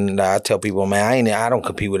know what I mean? I tell people, man, I don't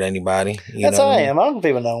compete with anybody. That's how I am. I don't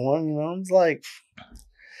compete with no one. You know, it's like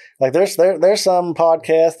there's some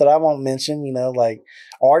podcasts that I won't mention. You know, like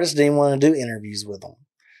artists didn't want to do interviews with them,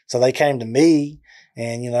 so they came to me,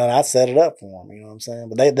 and you know, and I set it up for them. You know what I'm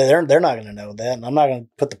saying? But they're not going to know that, and I'm not going to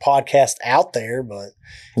put the podcast out there. But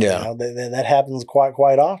yeah, you know, that happens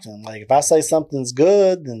quite often. Like if I say something's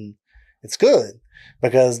good, then it's good.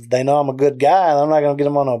 Because they know I'm a good guy and I'm not going to get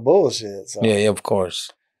them on no bullshit. So. Yeah, of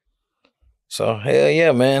course. So, hell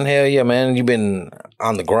yeah, man. You've been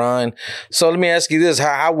on the grind. So, let me ask you this.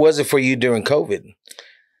 How was it for you during COVID?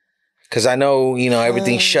 Because I know, you know,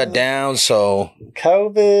 everything shut down, so.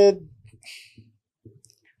 COVID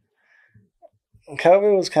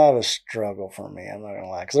was kind of a struggle for me, I'm not going to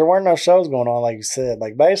lie. Because there weren't no shows going on, like you said.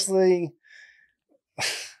 Like, basically,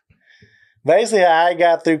 how I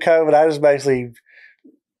got through COVID, I just basically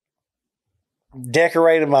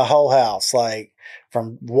decorated my whole house, like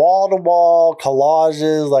from wall to wall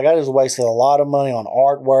collages. Like I just wasted a lot of money on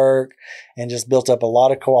artwork and just built up a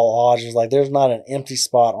lot of collages. Like there's not an empty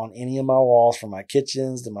spot on any of my walls, from my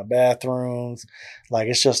kitchens to my bathrooms. Like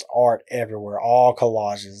it's just art everywhere, all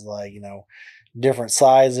collages, like, you know, different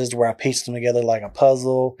sizes where I pieced them together like a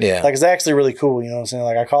puzzle. Yeah. Like it's actually really cool, you know what I'm saying?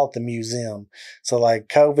 Like I call it the museum. So like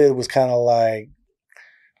COVID was kind of like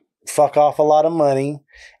fuck off a lot of money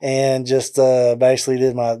and just basically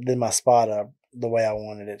did my spot up the way I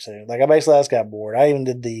wanted it to. Like I just got bored. I even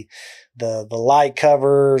did the light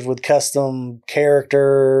covers with custom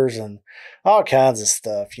characters and all kinds of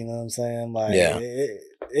stuff, you know what I'm saying? Like yeah.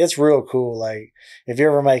 It's real cool. Like if you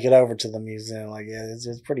ever make it over to the museum, like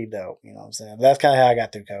it's pretty dope, you know what I'm saying? But that's kind of how I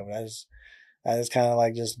got through COVID. I just kind of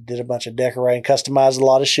like just did a bunch of decorating, customized a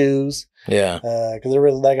lot of shoes. Yeah. Because there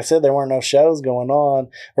really, like I said, there weren't no shows going on.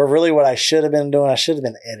 But really what I should have been doing, I should have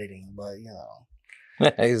been editing. But, you know.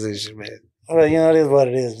 Well, you know, it is what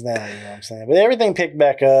it is now, you know what I'm saying? But everything picked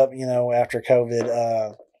back up, you know, after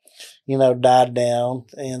COVID, you know, died down.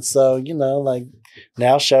 And so, you know, like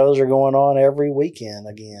now shows are going on every weekend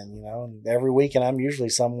again, you know. And every weekend I'm usually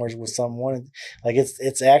somewhere with someone. Like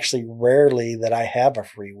it's actually rarely that I have a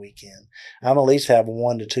free weekend. I'm at least have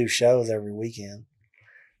 1 to 2 shows every weekend.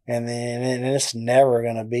 And then it's never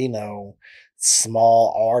going to be no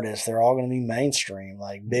small artists. They're all going to be mainstream,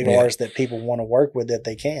 like big artists that people want to work with that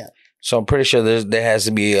they can't. So I'm pretty sure there has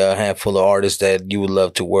to be a handful of artists that you would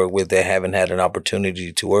love to work with that haven't had an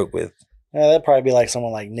opportunity to work with. Yeah, that'd probably be like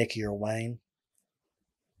someone like Nicki or Wayne.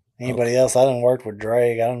 Anybody else? I done worked with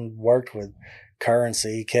Drake. I done worked with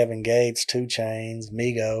Currency, Kevin Gates, 2 Chainz,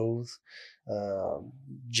 Migos,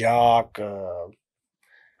 Jock,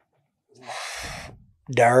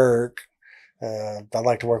 Dirk. I'd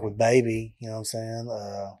like to work with Baby, you know what I'm saying?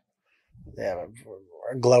 Yeah,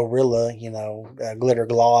 Glorilla, Glitter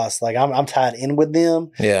Gloss. Like I'm tied in with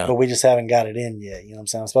them, Yeah. but we just haven't got it in yet. You know what I'm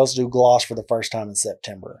saying? I'm supposed to do gloss for the first time in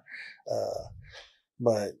September.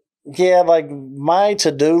 But yeah, like my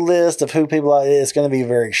to-do list of who people are, it's going to be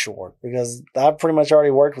very short because I've pretty much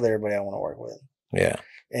already worked with everybody I want to work with. Yeah.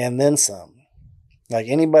 And then some. Like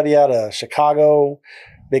anybody out of Chicago,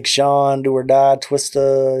 Big Sean, Do or Die,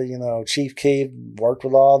 Twista, Chief Keef, worked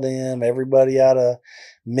with all them. Everybody out of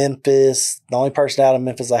Memphis. The only person out of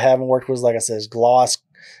Memphis I haven't worked with, like I said, is Gloss,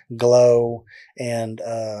 Glow, and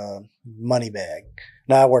Moneybag.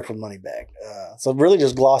 No, I worked with Moneybag. So really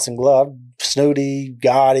just Gloss and Glow. Snooty,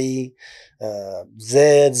 Gotti,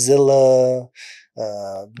 Zed, Zilla,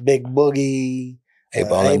 Big Boogie.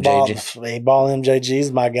 A-Ball MJG. A-Ball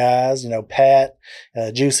MJG's my guys. Pat,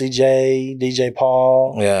 Juicy J, DJ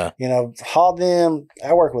Paul. Yeah. All them.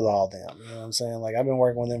 I work with all them. You know what I'm saying? Like I've been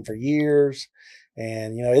working with them for years.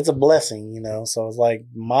 And, it's a blessing, so it's like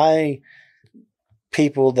my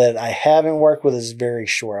people that I haven't worked with is very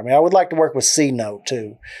short. I mean, I would like to work with C-Note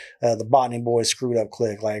too, the Botany Boys Screwed Up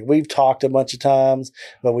Click. Like we've talked a bunch of times,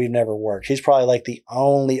 but we've never worked. He's probably like the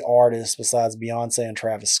only artist besides Beyonce and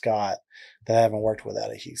Travis Scott that I haven't worked with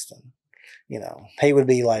out of Houston. He would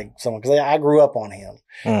be like someone, because I grew up on him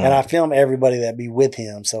and I film everybody that be with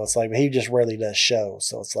him. So it's like, he just rarely does shows.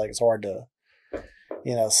 So it's like, it's hard to,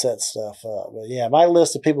 set stuff up. But yeah, my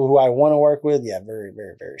list of people who I want to work with, yeah, very,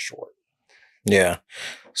 very, very short. Yeah.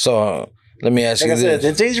 So let me ask you this.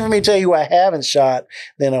 It's easier for me to tell you who I haven't shot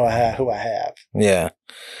than who I have. Yeah.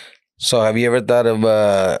 So have you ever thought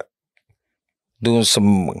of doing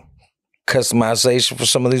some customization for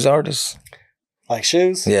some of these artists? Like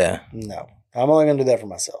shoes? Yeah. No. I'm only going to do that for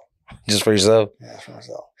myself. Just for yourself? Yeah, for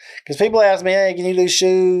myself. Because people ask me, hey, can you do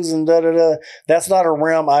shoes and da-da-da? That's not a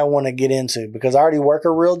realm I want to get into because I already work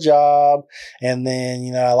a real job. And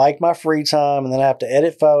then, I like my free time. And then I have to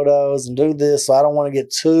edit photos and do this. So I don't want to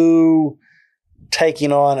get too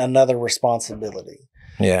taking on another responsibility.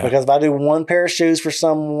 Yeah. Because if I do one pair of shoes for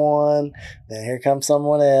someone, then here comes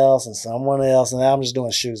someone else. And now I'm just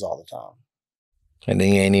doing shoes all the time. And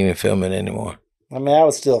then you ain't even filming anymore. I mean, I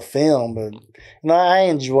would still film, but I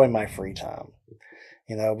enjoy my free time,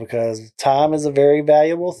 because time is a very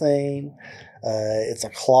valuable thing. It's a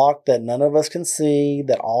clock that none of us can see,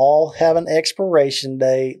 that all have an expiration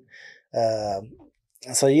date.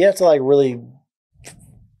 So you have to like really,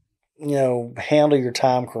 handle your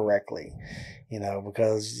time correctly,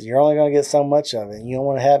 because you're only going to get so much of it. You don't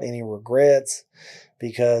want to have any regrets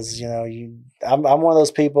because, I'm one of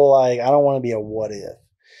those people like, I don't want to be a what if.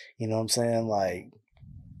 You know what I'm saying? Like,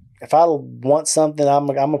 if I want something, I'm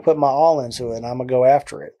going to put my all into it and I'm going to go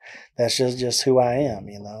after it. That's just who I am,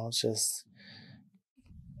 It's just,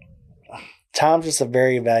 time's just a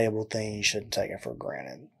very valuable thing. You shouldn't take it for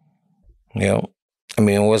granted. Yeah. I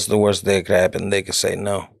mean, what's the worst that could happen? They could say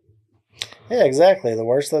no. Yeah, exactly. The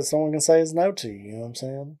worst that someone can say is no to you. You know what I'm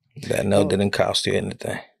saying? That no didn't cost you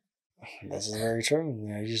anything. This is very true.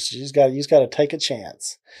 You just got to take a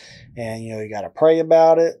chance, and you got to pray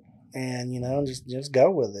about it, and just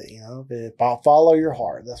go with it. Follow your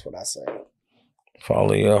heart. That's what I say.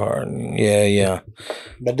 Follow your heart. Yeah.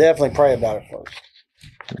 But definitely pray about it first.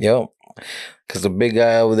 Yep. Because the big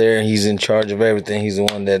guy over there, he's in charge of everything. He's the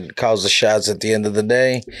one that calls the shots at the end of the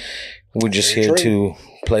day. We're just here to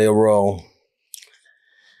play a role.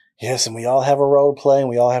 Yes, and we all have a role to play, and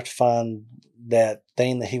we all have to find that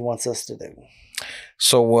thing that he wants us to do.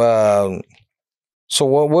 So, what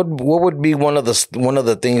would be one of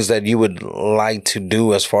the things that you would like to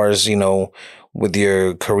do as far as with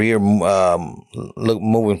your career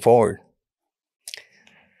moving forward?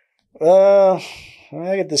 I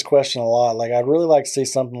get this question a lot. Like, I'd really like to see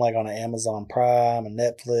something like on an Amazon Prime and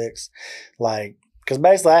Netflix, like. Because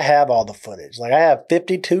basically I have all the footage. Like I have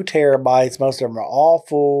 52 terabytes. Most of them are all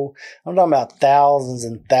full. I'm talking about thousands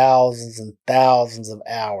and thousands and thousands of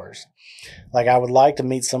hours. Like I would like to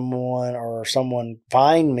meet someone or someone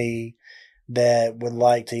find me that would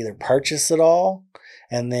like to either purchase it all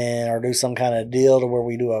and then or do some kind of deal to where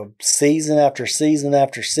we do a season after season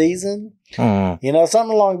after season.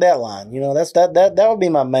 Something along that line. That would be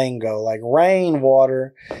my main goal. Like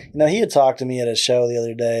Rainwater, he had talked to me at a show the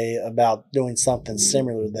other day about doing something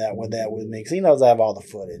similar to that with me because he knows I have all the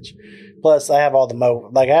footage. Plus, I have all the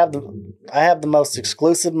I have the most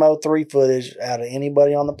exclusive Mo 3 footage out of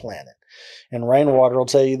anybody on the planet, and Rainwater will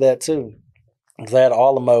tell you that too. Because I had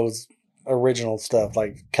all of Mo's original stuff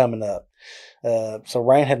like coming up. So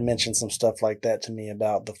Rain had mentioned some stuff like that to me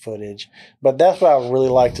about the footage, but that's what I would really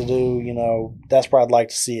like to do. That's where I'd like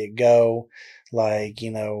to see it go. like,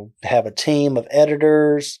 you know, have a team of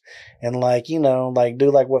editors and like, you know, like do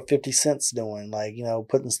like what 50 Cent's doing, like, you know,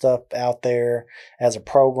 putting stuff out there as a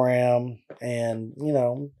program and, you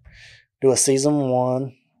know, do a season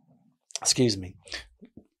 1, season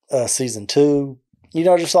 2, you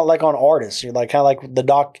know, just like on artists. You're like kind of like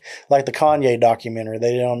like the Kanye documentary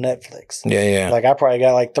they did on Netflix. Yeah. Like I probably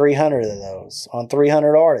got like 300 of those on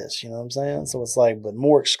 300 artists, you know what I'm saying? So it's like, but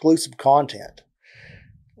more exclusive content.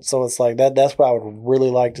 So it's like that's what I would really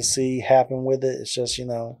like to see happen with it. It's just, you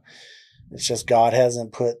know, it's just God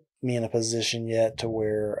hasn't put me in a position yet to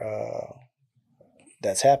where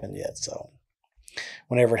that's happened yet. So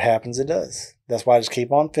whenever it happens, it does. That's why I just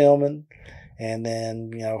keep on filming. And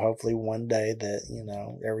then, you know, hopefully one day that, you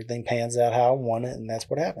know, everything pans out how I want it. And that's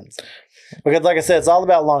what happens. Because like I said, it's all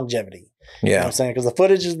about longevity. Yeah. You know what I'm saying? Because the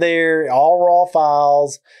footage is there, all raw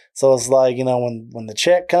files. So it's like, you know, when the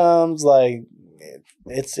check comes, like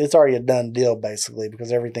it's already a done deal basically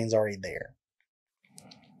because everything's already there.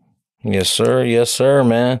 Yes, sir. Yes, sir,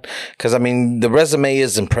 man. Because, I mean, the resume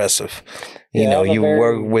is impressive. You know, you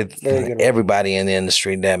work with everybody in the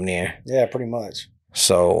industry damn near. Yeah, pretty much.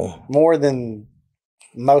 So more than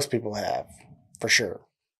most people have, for sure.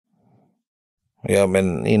 Yeah,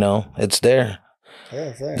 and you know, it's there. Yeah,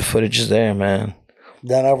 it's there. The footage is there, man.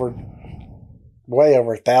 Done way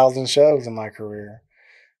over 1,000 shows in my career.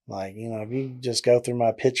 Like, you know, if you just go through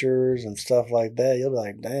my pictures and stuff like that, you'll be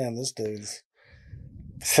like, damn, this dude's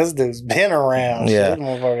been around. Yeah. Shit, this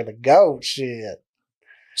motherfucker the GOAT, shit.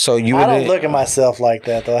 So I don't look at myself like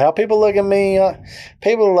that though. How people look at me,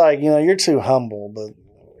 people are like, you know, you're too humble,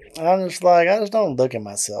 but I'm just like, I just don't look at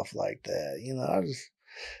myself like that. You know,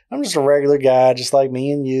 I'm just a regular guy, just like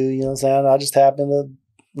me and you. You know what I'm saying? I just happen to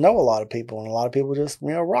know a lot of people, and a lot of people just, you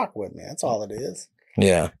know, rock with me. That's all it is.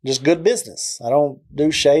 Yeah. Just good business. I don't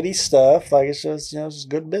do shady stuff. Like, it's just, you know, it's just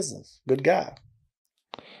good business. Good guy.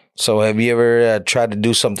 So have you ever tried to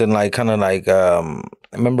do something like kind of like I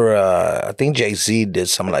remember I think Jay-Z did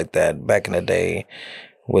something like that back in the day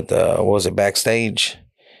with what was it, Backstage?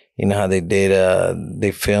 You know how they did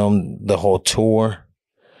they filmed the whole tour?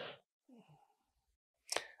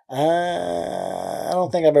 I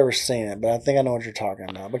don't think I've ever seen it, but I think I know what you're talking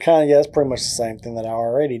about. But kind of, yeah, it's pretty much the same thing that I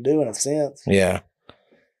already do in a sense. Yeah.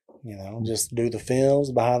 You know, just do the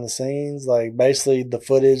films behind the scenes, like basically the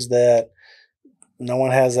footage that no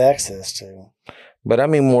one has access to. But I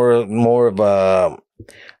mean more of a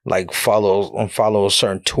like follow a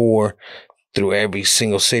certain tour through every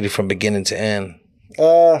single city from beginning to end.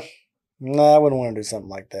 No, I wouldn't want to do something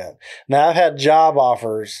like that. Now, I've had job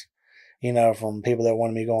offers, you know, from people that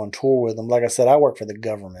wanted me to go on tour with them. Like I said, I work for the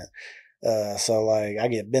government. So like I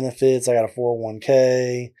get benefits, I got a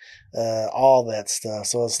 401k, all that stuff.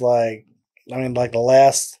 So it's like, I mean, like the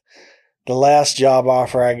last job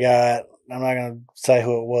offer I got, I'm not going to say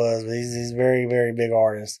who it was, but he's a very, very big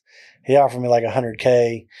artist. He offered me like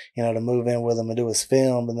 $100K, you know, to move in with him and do his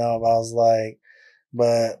film. But no, I was like,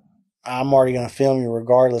 but I'm already going to film you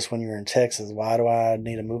regardless when you're in Texas. Why do I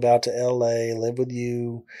need to move out to LA, live with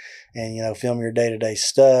you, and, you know, film your day-to-day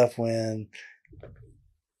stuff when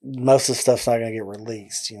most of the stuff's not going to get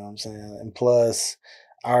released, you know what I'm saying? And plus,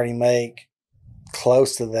 I already make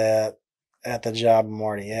close to that at the job I'm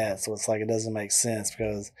already at. So it's like it doesn't make sense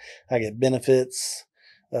because I get benefits,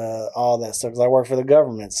 all that stuff, because I work for the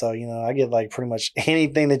government. So, you know, I get like pretty much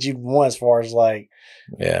anything that you'd want as far as like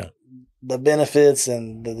the benefits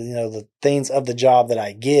and the, you know, the things of the job that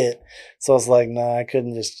I get. So it's like, nah, I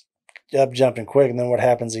couldn't just up jumping quick. And then what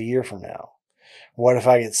happens a year from now? What if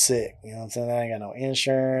I get sick? You know what I'm saying? I ain't got no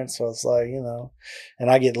insurance. So it's like, you know, and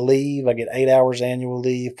I get leave. I get 8 hours annual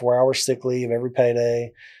leave, 4 hours sick leave every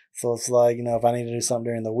payday. So it's like, you know, if I need to do something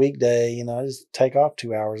during the weekday, you know, I just take off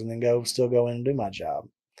 2 hours and then still go in and do my job.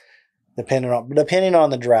 Depending on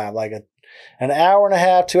the drive, like an hour and a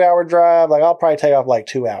half, 2 hour drive, like I'll probably take off like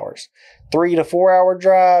 2 hours. 3 to 4 hour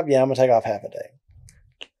drive, yeah, I'm going to take off half a day.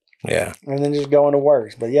 Yeah. And then just go into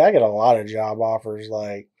work. But yeah, I get a lot of job offers,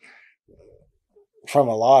 like from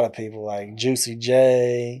a lot of people, like Juicy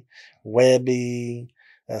J, Webby,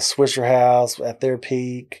 Swisher House at their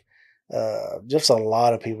peak. Just a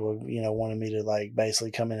lot of people, you know, wanted me to like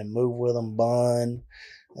basically come in and move with them, Bun,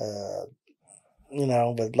 you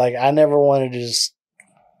know, but like I never wanted to just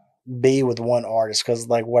be with one artist because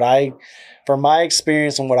like from my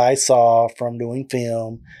experience and what I saw from doing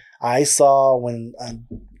film, I saw when a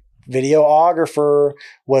videographer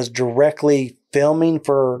was directly filming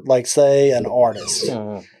for like say an artist.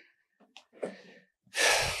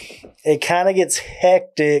 It kind of gets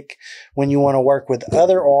hectic when you want to work with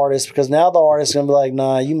other artists because now the artist is going to be like,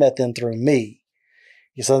 nah, you met them through me.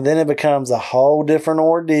 So then it becomes a whole different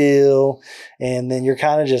ordeal. And then you're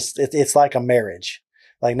kind of just, it's like a marriage.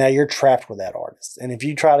 Like now you're trapped with that artist. And if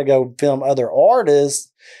you try to go film other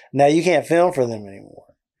artists, now you can't film for them anymore.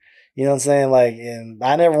 You know what I'm saying? Like, and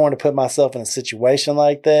I never want to put myself in a situation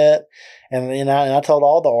like that. And I told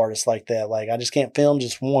all the artists like that, like, I just can't film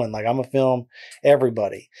just one. Like, I'm going to film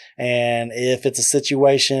everybody. And if it's a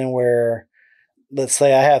situation where, let's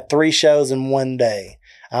say I have 3 shows in one day,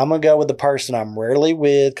 I'm going to go with the person I'm rarely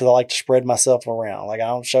with because I like to spread myself around. Like, I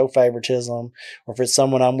don't show favoritism. Or if it's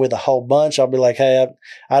someone I'm with a whole bunch, I'll be like, hey,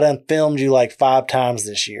 I done filmed you like 5 times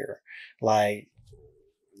this year. Like,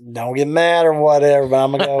 don't get mad or whatever, but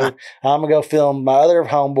I'm gonna go film my other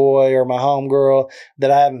homeboy or my homegirl that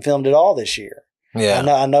I haven't filmed at all this year. Yeah.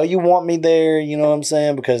 I know you want me there, you know what I'm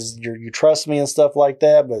saying, because you trust me and stuff like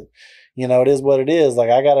that, but you know, it is what it is. Like,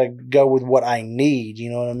 I gotta go with what I need, you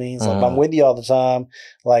know what I mean? So if I'm with you all the time,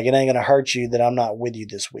 like, it ain't gonna hurt you that I'm not with you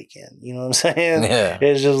this weekend. You know what I'm saying? Yeah.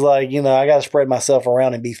 It's just like, you know, I gotta spread myself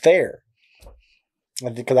around and be fair.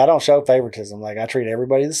 Because I don't show favoritism. Like, I treat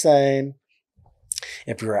everybody the same.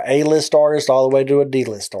 If you're an A-list artist all the way to a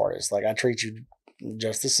D-list artist, like, I treat you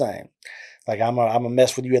just the same. Like, I'm a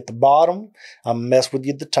mess with you at the bottom. I'm a mess with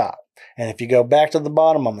you at the top. And if you go back to the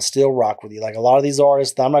bottom, I'm going to still rock with you. Like, a lot of these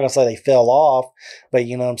artists, I'm not going to say they fell off, but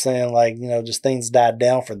you know what I'm saying? Like, you know, just things died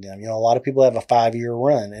down for them. You know, a lot of people have a 5-year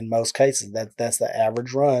run in most cases. That's the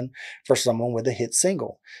average run for someone with a hit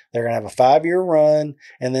single. They're going to have a 5-year run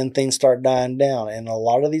and then things start dying down. And a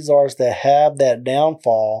lot of these artists that have that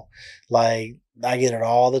downfall, like, I get it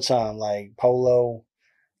all the time. Like, Polow,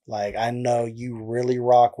 like, I know you really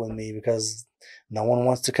rock with me because no one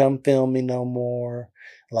wants to come film me no more.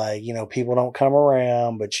 Like, you know, people don't come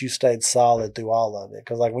around, but you stayed solid through all of it.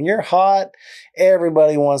 Because, like, when you're hot,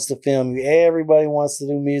 everybody wants to film you. Everybody wants to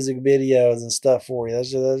do music videos and stuff for you. That's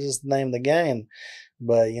just the name of the game.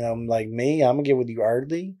 But, you know, like me, I'm going to get with you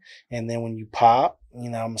early. And then when you pop, you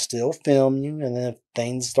know, I'm going to still film you. And then if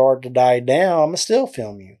things start to die down, I'm going to still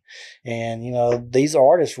film you. And, you know, these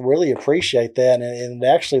artists really appreciate that. And it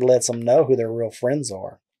actually lets them know who their real friends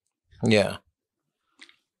are. Yeah.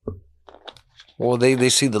 Well, they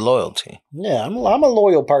see the loyalty. Yeah, I'm a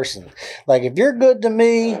loyal person. Like, if you're good to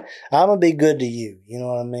me, I'm going to be good to you. You know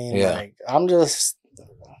what I mean? Yeah. Like, I'm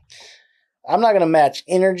not going to match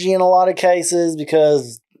energy in a lot of cases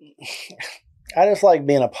because I just like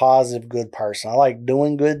being a positive, good person. I like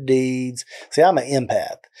doing good deeds. See, I'm an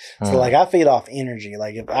empath. So, like, I feed off energy.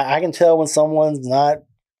 Like, if I can tell when someone's not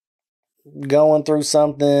going through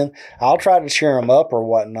something, I'll try to cheer them up or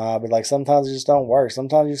whatnot. But, like, sometimes it just don't work.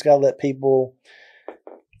 Sometimes you just got to let people,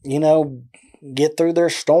 you know, get through their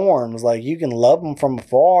storms. Like, you can love them from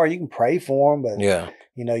afar. You can pray for them. But, Yeah.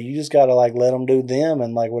 you know, you just got to, like, let them do them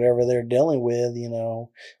and, like, whatever they're dealing with, you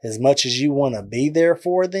know, as much as you want to be there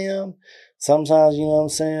for them. Sometimes, you know what I'm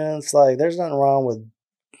saying? It's like, there's nothing wrong with,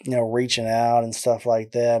 you know, reaching out and stuff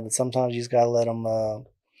like that. But sometimes you just got to let them,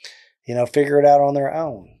 you know, figure it out on their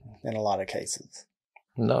own in a lot of cases.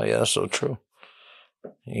 No, yeah, that's so true.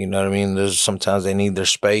 You know what I mean? There's sometimes they need their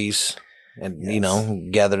space and, you know,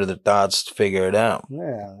 gather their thoughts to figure it out.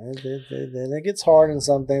 Yeah, it gets hard in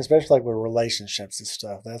some things, especially like with relationships and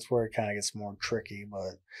stuff. That's where it kind of gets more tricky.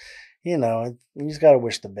 But, you know, you just got to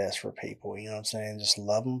wish the best for people. You know what I'm saying? Just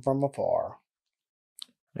love them from afar.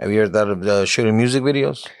 Have you ever thought of shooting music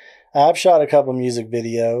videos? I've shot a couple music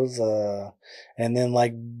videos, and then,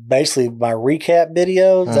 like, basically my recap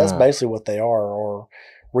videos, that's basically what they are, or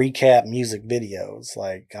recap music videos.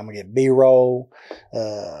 Like, I'm going to get B-roll,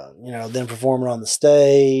 you know, then performing on the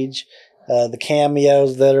stage, the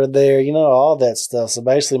cameos that are there, you know, all that stuff. So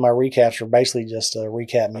basically my recaps are basically just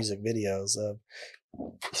recap music videos of,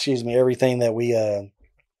 everything that we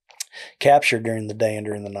captured during the day and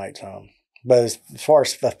during the nighttime. But as far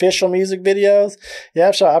as official music videos, yeah,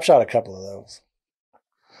 I've shot a couple of those.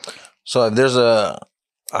 So if there's a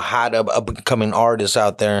hot up and coming artist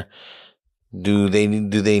out there, do they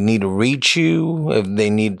need to reach you if they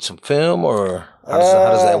need some film, or how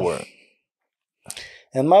does that work?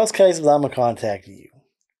 In most cases, I'm gonna contact you,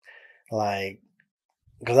 like,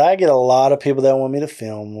 because I get a lot of people that want me to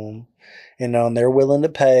film them, you know, and they're willing to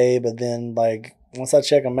pay, but then, like, once I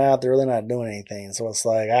check them out, they're really not doing anything. So it's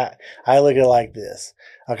like, I look at it like this.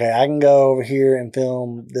 Okay, I can go over here and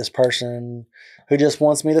film this person who just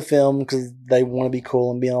wants me to film because they want to be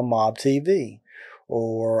cool and be on Mob TV.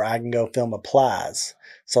 Or I can go film Applies.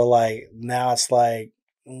 So, like, now it's like,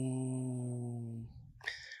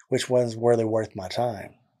 which one's really worth my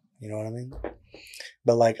time? You know what I mean?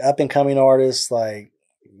 But, like, up-and-coming artists, like,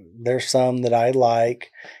 there's some that I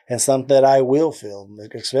like and some that I will film,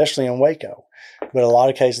 especially in Waco. But a lot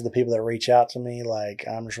of cases, the people that reach out to me, like,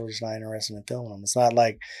 I'm just not interested in filming them. It's not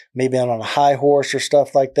like me being on a high horse or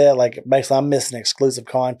stuff like that. Like, basically, I'm missing exclusive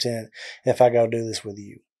content if I go do this with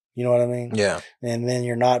you. You know what I mean? Yeah. And then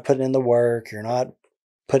you're not putting in the work. You're not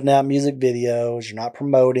putting out music videos. You're not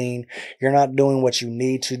promoting. You're not doing what you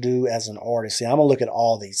need to do as an artist. See, I'm going to look at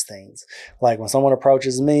all these things. Like when someone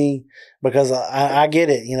approaches me, because I get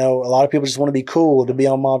it, you know, a lot of people just want to be cool to be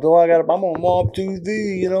on Mob. Oh, I'm on Mob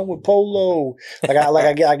TV, you know, with Polow.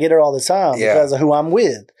 I get it all the time because of who I'm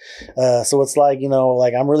with. So it's like, you know,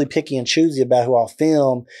 like I'm really picky and choosy about who I'll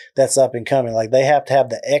film that's up and coming. Like they have to have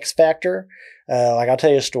the X factor. Like I'll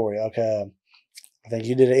tell you a story. Okay. I think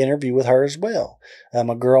you did an interview with her as well.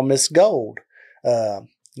 My girl, Miss Gold.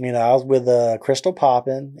 You know, I was with Crystal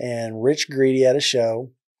Poppin and Rich Greedy at a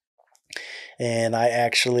show. And I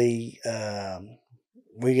actually,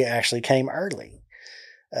 we actually came early.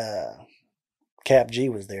 Cap G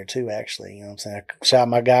was there too, actually. You know what I'm saying? I shot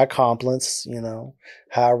my guy Compliments, you know,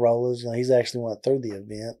 High Rollers. You know, he's actually went through the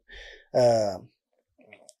event.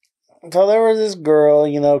 So there was this girl,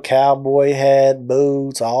 you know, cowboy hat,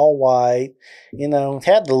 boots, all white, you know,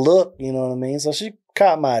 had the look, you know what I mean? So she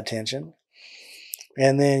caught my attention.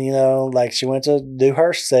 And then, you know, like she went to do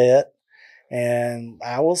her set. And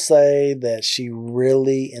I will say that she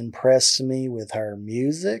really impressed me with her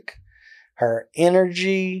music, her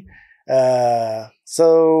energy. And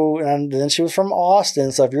then she was from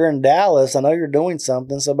Austin. So if you're in Dallas, I know you're doing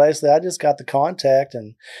something. So basically I just got the contact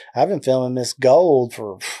and I've been filming Miss Gold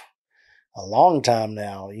for a long time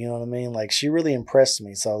now. You know what I mean? Like she really impressed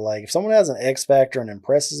me. So like if someone has an X factor and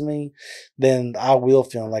impresses me, then I will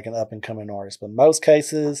film like an up and coming artist. But most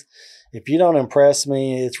cases, if you don't impress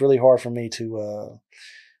me, it's really hard for me to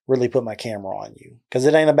really put my camera on you because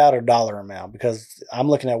it ain't about a dollar amount because I'm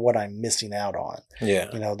looking at what I'm missing out on. Yeah.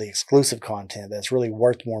 You know, the exclusive content that's really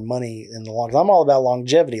worth more money in the long, cause I'm all about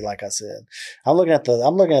longevity. Like I said, I'm looking at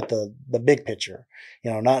the big picture,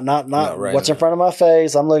 you know, not right what's in front of my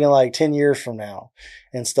face. I'm looking like 10 years from now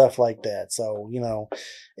and stuff like that. So, you know,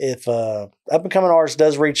 if up and coming artist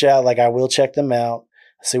does reach out, like I will check them out,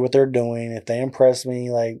 see what they're doing. If they impress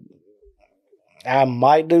me, like, I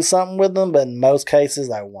might do something with them, but in most cases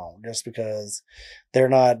I won't just because they're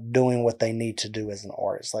not doing what they need to do as an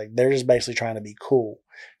artist. Like they're just basically trying to be cool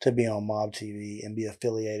to be on Mob TV and be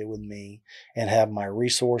affiliated with me and have my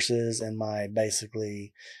resources and my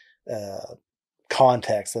basically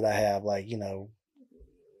contacts that I have, like, you know,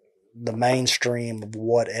 the mainstream of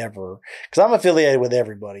whatever. Because I'm affiliated with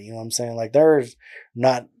everybody, you know what I'm saying? Like there's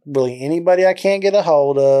not really anybody I can't get a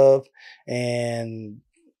hold of, and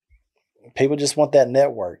people just want that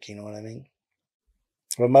network, you know what I mean?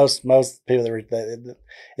 But most people that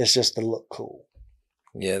it's just to look cool.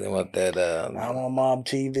 Yeah, they want that. I'm on Mob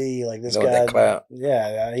TV, like this guy.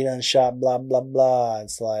 Yeah, he done shot blah blah blah.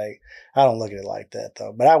 It's like I don't look at it like that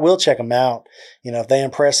though. But I will check them out. You know, if they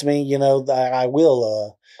impress me, you know, I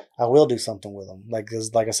will do something with them. Like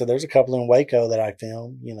I said, there's a couple in Waco that I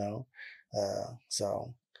filmed. You know,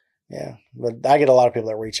 so. Yeah, but I get a lot of people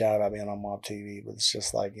that reach out about being on Mob TV, but it's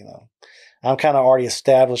just like, you know, I'm kind of already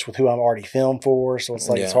established with who I'm already filmed for. So it's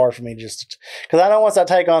like, it's hard for me just because I know once I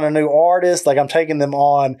take on a new artist, like I'm taking them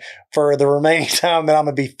on for the remaining time that I'm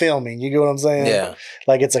going to be filming. You get what I'm saying? Yeah.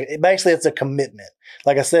 Like basically it's a commitment.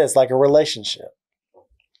 Like I said, it's like a relationship,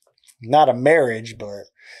 not a marriage, but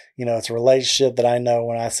you know, it's a relationship that I know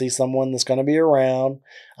when I see someone that's going to be around,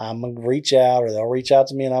 I'm going to reach out or they'll reach out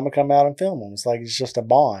to me and I'm going to come out and film them. It's like, it's just a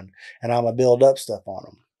bond and I'm going to build up stuff on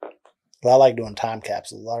them. But I like doing time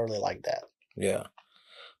capsules. I really like that. Yeah.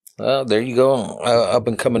 Well, there you go. Up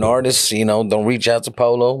and coming artists, you know, don't reach out to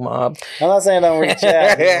Polow Mob. I'm not saying don't reach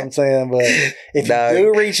out, you know what I'm saying? But if you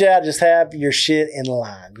do reach out, just have your shit in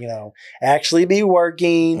line, you know, actually be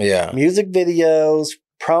working, music videos,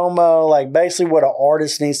 promo, like basically what an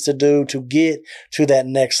artist needs to do to get to that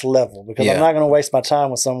next level. Because I'm not going to waste my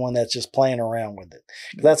time with someone that's just playing around with it.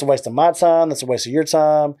 Because that's a waste of my time. That's a waste of your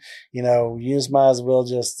time. You know, you just might as well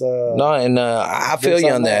just no. And I feel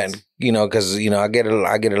you on that. You know, because you know, I get a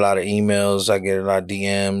lot of emails. I get a lot of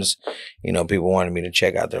DMs. You know, people wanting me to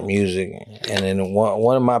check out their music. And then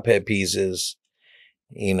one of my pet peeves is,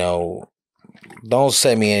 you know, don't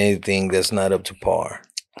send me anything that's not up to par.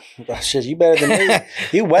 Shit, you better than me.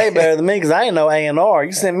 You way better than me because I ain't no A&R.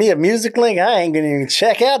 You send me a music link, I ain't gonna even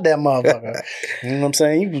check out that motherfucker. You know what I'm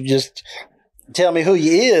saying? You can just tell me who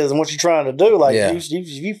you is and what you're trying to do. Like if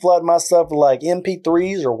you flood my stuff with like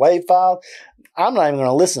MP3s or WAV files, I'm not even going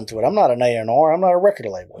to listen to it. I'm not an A&R. I'm not a record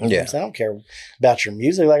label. You know what I'm saying? I don't care about your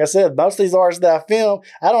music. Like I said, most of these artists that I film,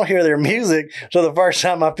 I don't hear their music till the first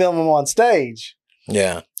time I film them on stage.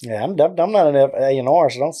 Yeah. Yeah, I'm not an A&R,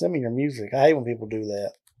 so don't send me your music. I hate when people do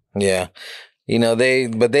that. Yeah. You know, they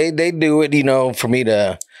do it, you know, for me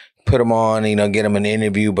to put them on, you know, get them an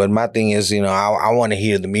interview. But my thing is, you know, I want to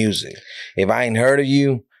hear the music. If I ain't heard of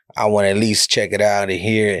you, I want to at least check it out and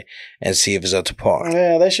hear it and see if it's up to par.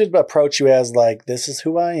 Yeah, they should approach you as like, this is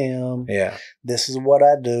who I am. Yeah. This is what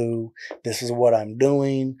I do. This is what I'm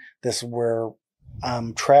doing. This is where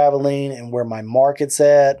I'm traveling and where my market's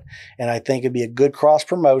at. And I think it'd be a good cross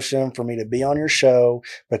promotion for me to be on your show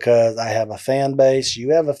because I have a fan base.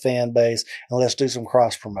 You have a fan base. And let's do some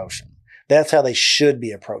cross promotion. That's how they should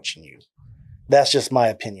be approaching you. That's just my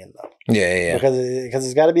opinion, though. Yeah. Because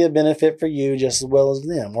it's got to be a benefit for you just as well as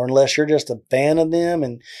them. Or unless you're just a fan of them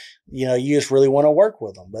and, you know, you just really want to work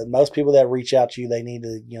with them. But most people that reach out to you, they need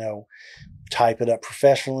to, you know, type it up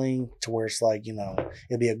professionally to where it's like, you know,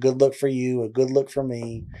 it'd be a good look for you, a good look for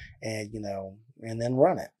me, and, you know, and then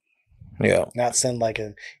run it. Yeah. Not send like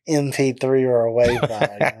an MP3 or a WAV file.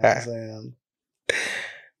 You know what I'm saying?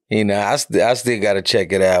 You know, I still got to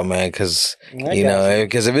check it out, man, because, you know,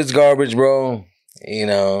 because if it's garbage, bro, you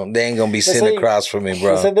know, they ain't going to be sitting across from me,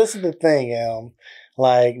 bro. So this is the thing,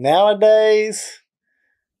 like nowadays,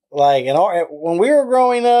 like when we were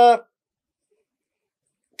growing up,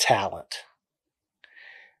 talent.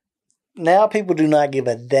 Now people do not give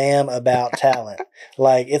a damn about talent.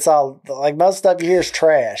 Like it's all like most stuff you hear is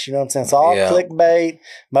trash. You know what I'm saying? It's all clickbait.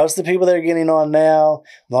 Most of the people that are getting on now,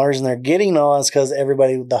 the only reason they're getting on is because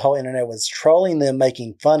the whole internet was trolling them,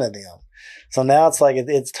 making fun of them. So now it's like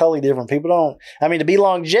it's totally different. People don't. I mean, to be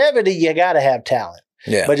longevity, you got to have talent.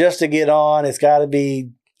 Yeah. But just to get on, it's got to be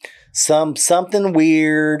something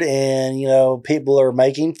weird, and you know, people are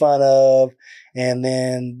making fun of. And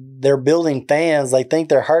then they're building fans. They think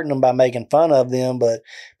they're hurting them by making fun of them, but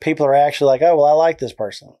people are actually like, oh, well, I like this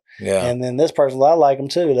person. Yeah. And then this person, well, I like them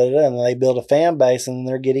too. And they build a fan base and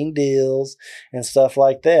they're getting deals and stuff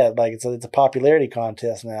like that. Like it's a popularity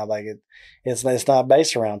contest now. Like it's not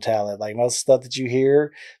based around talent. Like most stuff that you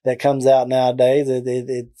hear that comes out nowadays,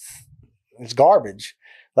 it's garbage.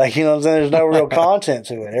 Like, you know what I'm saying? There's no real content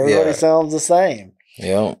to it. Everybody sounds the same.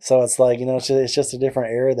 Yeah. So it's like, you know, it's just a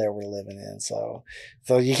different era that we're living in. So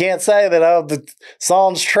you can't say that, oh, the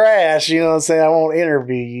song's trash, you know what I'm saying? I won't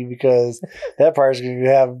interview you because that person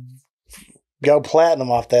can go platinum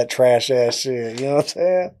off that trash ass shit. You know what I'm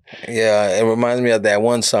saying? Yeah. It reminds me of that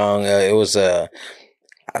one song. It was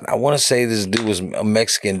I want to say this dude was a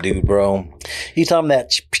Mexican dude, bro. You talking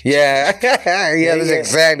that? Yeah. Yeah, that's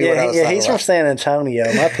exactly what I was talking about. He's from San Antonio.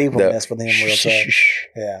 My people mess with him real tough.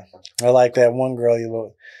 Yeah. I like that one girl.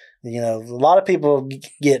 You know, a lot of people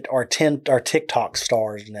are TikTok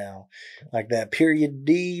stars now. Like that period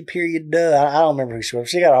D, period duh. I don't remember who she was.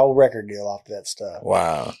 She got a whole record deal off that stuff.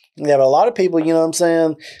 Wow. Yeah, but a lot of people, you know what I'm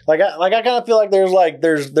saying? I kind of feel like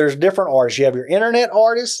there's different artists. You have your internet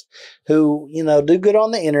artists who, you know, do good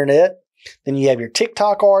on the internet. Then you have your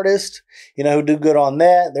TikTok artists, you know, who do good on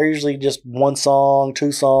that. They're usually just one song,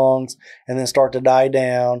 two songs, and then start to die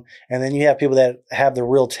down. And then you have people that have the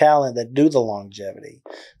real talent that do the longevity.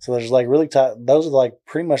 So there's like those are like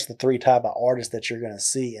pretty much the three type of artists that you're going to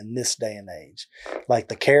see in this day and age. Like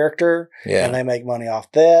the character, and they make money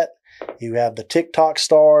off that. You have the TikTok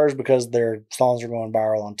stars because their songs are going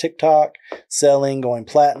viral on TikTok, selling, going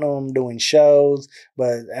platinum, doing shows.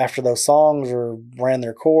 But after those songs ran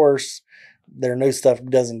their course, their new stuff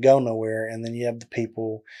doesn't go nowhere. And then you have the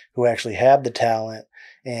people who actually have the talent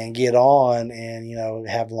and get on and, you know,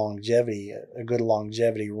 have longevity, a good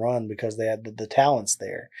longevity run because they have the talent's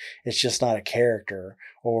there. It's just not a character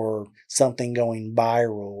or something going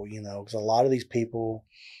viral, you know, because a lot of these people,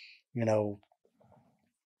 you know,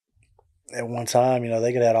 at one time, you know,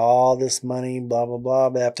 they could have all this money, blah, blah, blah,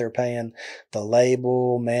 but after they're paying the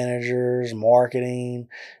label, managers, marketing,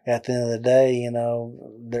 at the end of the day, you know,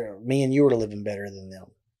 me and you are living better than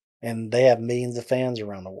them. And they have millions of fans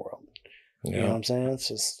around the world. Yeah. You know what I'm saying? It's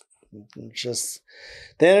just,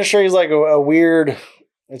 the industry is like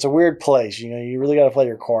it's a weird place. You know, you really got to play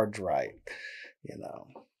your cards right, you know.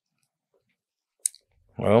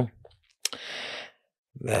 Well,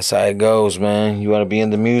 that's how it goes, man. You want to be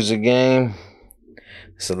in the music game?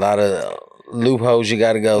 It's a lot of loopholes you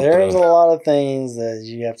got to go through. There's a lot of things that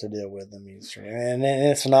you have to deal with in the music. And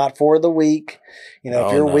it's not for the weak. You know,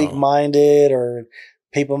 if you're weak-minded or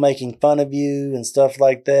people making fun of you and stuff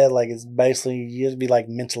like that, like it's basically, you have to be like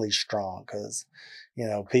mentally strong because, You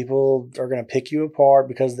know, people are going to pick you apart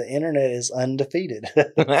because the internet is undefeated. You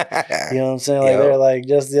know what I'm saying? Like, they're like,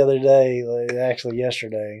 just the other day, like, actually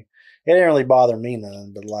yesterday, it didn't really bother me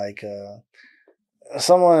none, but like,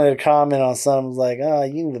 someone had comment on something like, oh,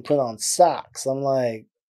 you need to put on socks. I'm like,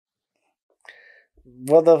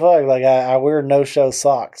 what the fuck? Like, I wear no-show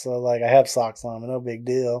socks. So, like, I have socks on, but no big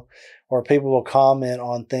deal. Or people will comment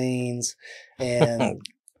on things and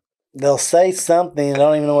they'll say something and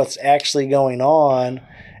don't even know what's actually going on.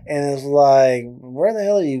 And it's like, where the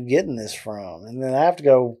hell are you getting this from? And then I have to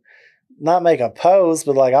go not make a post,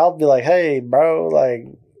 but like, I'll be like, hey, bro, like,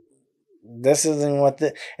 this isn't what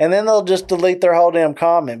the, and then they'll just delete their whole damn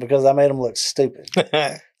comment because I made them look stupid.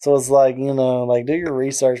 So it's like, you know, like, do your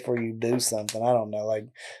research before you do something. I don't know. Like,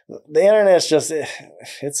 the internet's just,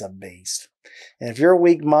 it's a beast. And if you're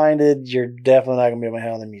weak-minded, you're definitely not going to be able to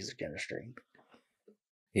handle the music industry.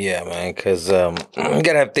 Yeah, man, because you got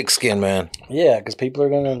to have thick skin, man. Yeah, because people are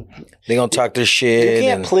going to... They're going to talk their shit. You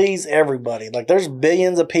can't please everybody. Like, there's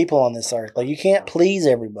billions of people on this earth. Like, you can't please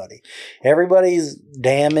everybody. Everybody's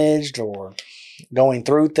damaged or going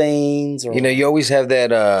through things. Or, you know, you always have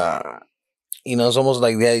that... You know, it's almost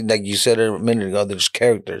like that, like you said a minute ago, there's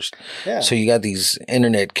characters. Yeah. So you got these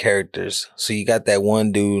internet characters. So you got that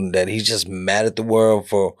one dude that he's just mad at the world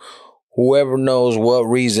for whoever knows what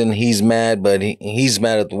reason he's mad, but he's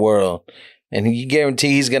mad at the world. And you guarantee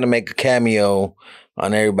he's going to make a cameo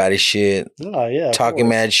on everybody's shit. Oh, yeah. Talking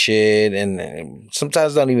mad shit. And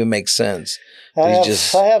sometimes don't even make sense. I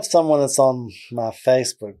have someone that's on my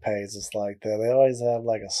Facebook page that's like that. They always have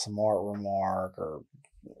like a smart remark or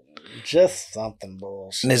just something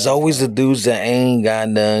bullshit. And there's always the dudes that ain't got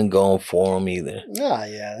nothing going for them either. Nah,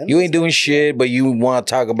 yeah. You ain't doing shit, but you want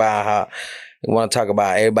to talk about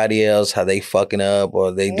everybody else, how they fucking up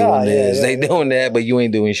or they doing this, they doing that, but you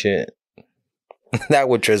ain't doing shit. That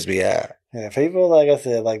would trips me out. Yeah, people, like I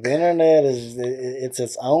said, like the internet it's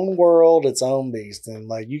its own world, its own beast. And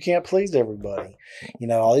like, you can't please everybody. You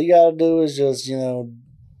know, all you got to do is just, you know,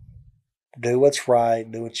 do what's right,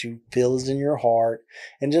 do what you feel is in your heart,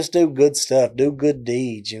 and just do good stuff, do good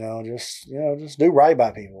deeds, just do right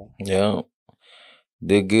by people. Yeah.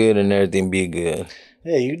 Do good and everything be good.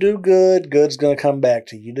 Yeah, you do good, good's gonna come back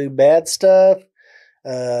to you. You do bad stuff,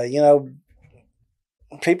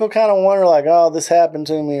 people kind of wonder like, oh, this happened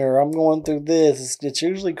to me or I'm going through this. It's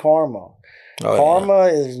usually karma. Oh, karma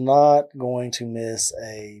is not going to miss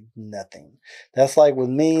a nothing. That's like with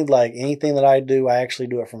me, like anything that I do, I actually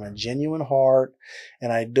do it from a genuine heart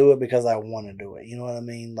and I do it because I want to do it. You know what I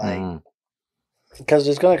mean? Like, because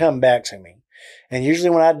it's going to come back to me. And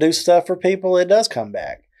usually when I do stuff for people, it does come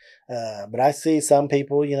back. But I see some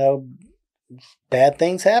people, you know, bad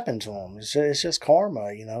things happen to them. It's just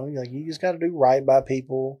karma, you know, like you just got to do right by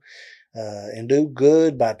people. And do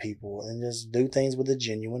good by people and just do things with a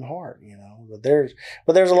genuine heart, you know. But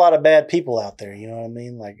there's a lot of bad people out there, you know what I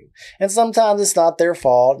mean? Like, and sometimes it's not their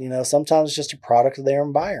fault, you know. Sometimes it's just a product of their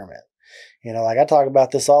environment, you know. Like I talk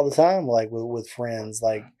about this all the time, like with friends.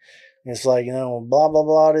 Like it's like, you know, blah blah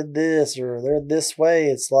blah did this or they're this way.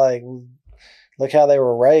 It's like, look how they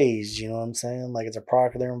were raised, you know what I'm saying? Like it's a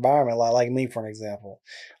product of their environment. Like me, for an example.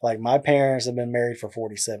 Like my parents have been married for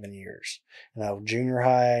 47 years. You know, junior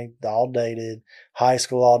high, all dated, high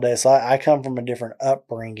school, all day. So I come from a different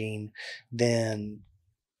upbringing than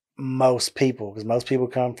most people, because most people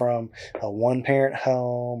come from a one-parent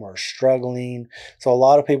home or struggling. So a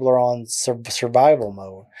lot of people are on survival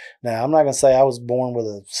mode. Now, I'm not going to say I was born with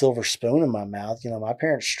a silver spoon in my mouth. You know, my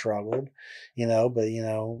parents struggled, you know, but, you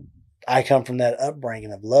know, I come from that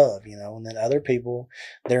upbringing of love, you know, and then other people,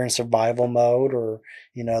 they're in survival mode or,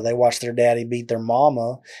 you know, they watch their daddy beat their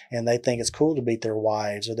mama and they think it's cool to beat their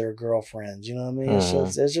wives or their girlfriends. You know what I mean?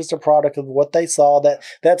 It's just a product of what they saw.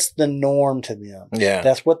 That's the norm to them. Yeah.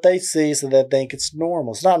 That's what they see. So they think it's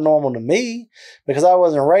normal. It's not normal to me because I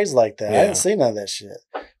wasn't raised like that. Yeah. I didn't see none of that shit.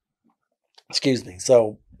 Excuse me.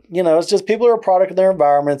 So, you know, it's just people are a product of their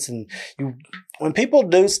environments and when people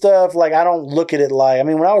do stuff, like I don't look at it like, I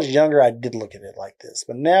mean, when I was younger, I did look at it like this,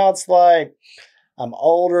 but now it's like I'm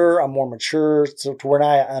older, I'm more mature, so to where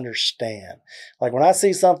I understand. Like when I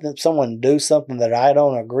see someone do something that I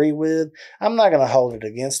don't agree with, I'm not going to hold it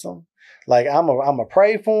against them. Like I'm a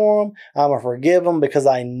pray for them, I'm a forgive them because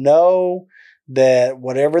I know that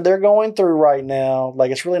whatever they're going through right now, like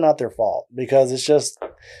it's really not their fault because it's just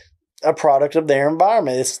a product of their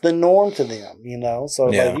environment. It's the norm to them, you know? So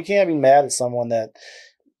like, you can't be mad at someone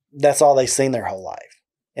that's all they've seen their whole life.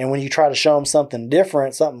 And when you try to show them something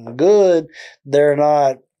different, something good, they're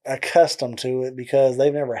not accustomed to it because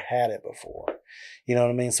they've never had it before. You know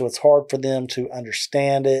what I mean? So it's hard for them to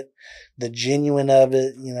understand it, the genuine of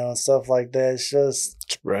it, you know, and stuff like that. It's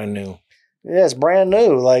brand new. Yeah, it's brand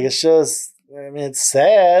new. Like, it's just, I mean, it's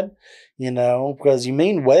sad, you know, because you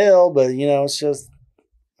mean well, but, you know, it's just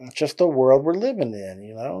the world we're living in,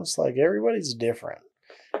 you know? It's like everybody's different.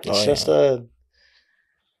 It's just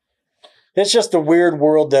a weird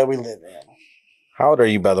world that we live in. How old are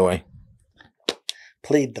you, by the way?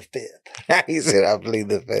 Plead the fifth. He said, I plead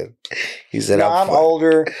the fifth. He said, I'm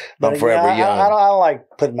older. I'm forever young. I don't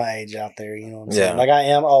like putting my age out there, you know what I'm saying? Yeah. Like, I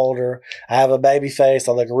am older. I have a baby face.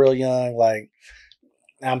 I look real young. Like,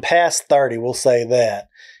 I'm past 30, we'll say that,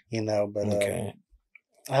 you know, but Okay.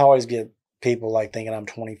 I always get people like thinking I'm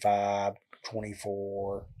 25,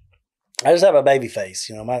 24. I just have a baby face,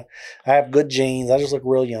 you know. I have good genes. I just look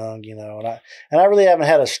real young, you know. And I really haven't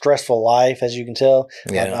had a stressful life, as you can tell.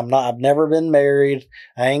 Yeah. I've never been married.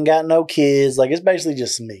 I ain't got no kids. Like, it's basically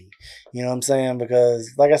just me. You know what I'm saying?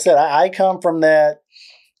 Because, like I said, I come from that.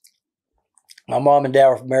 My mom and dad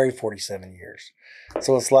were married 47 years.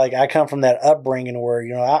 So it's like I come from that upbringing where,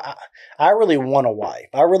 you know, I really want a wife.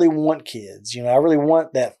 I really want kids. You know, I really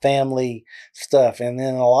want that family stuff. And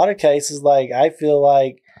then in a lot of cases, like, I feel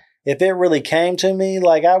like if it really came to me,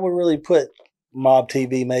 like, I would really put Mob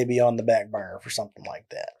TV maybe on the back burner for something like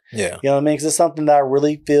that. Yeah. You know what I mean? Because it's something that I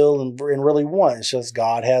really feel and really want. It's just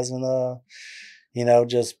God hasn't, you know,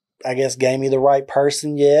 just, I guess, gave me the right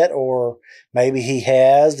person yet, or maybe he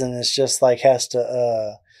has, and it's just like has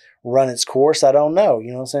to run its course. I don't know. You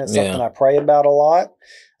know what I'm saying? It's something I pray about a lot.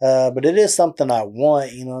 But it is something I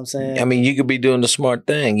want, you know what I'm saying? I mean, you could be doing the smart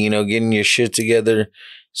thing, you know, getting your shit together.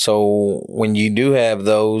 So when you do have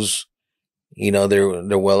those, you know,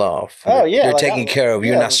 they're well off. Oh, yeah. They're like, taken care of.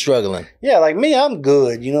 You're not struggling. Yeah, like me, I'm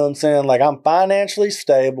good. You know what I'm saying? Like, I'm financially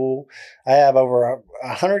stable. I have over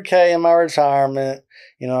 100K in my retirement.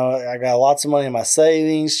 You know, I got lots of money in my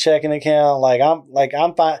savings checking account.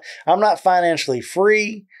 I'm fine. I'm not financially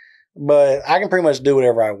free, but I can pretty much do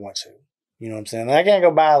whatever I want to. You know what I'm saying? I can't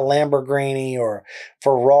go buy a Lamborghini or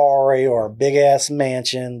Ferrari or a big ass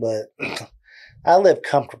mansion, but I live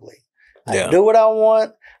comfortably. I do what I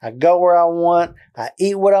want. I go where I want. I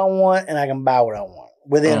eat what I want, and I can buy what I want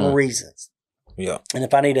within reasons. Yeah. And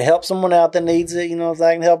if I need to help someone out that needs it, you know,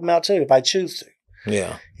 I can help them out too if I choose to.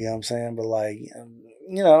 Yeah. You know what I'm saying? But like,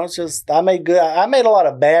 you know, it's just I made a lot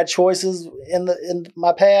of bad choices in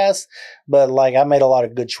my past, but like I made a lot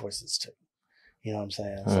of good choices too. You know what I'm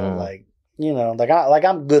saying? So like, you know,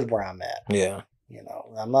 I'm good where I'm at. Yeah. You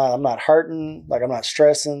know, I'm not hurting. Like, I'm not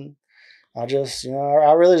stressing. I just, you know,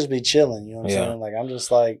 I really just be chilling. You know what I'm saying? Like, I'm just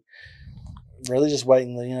like really just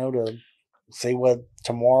waiting, you know, to see what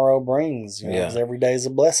tomorrow brings. You know, because every day is a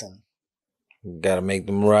blessing. You got to make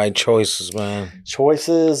them right choices, man.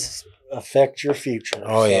 Choices affect your future.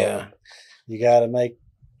 Oh, so you got to make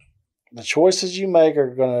the choices you make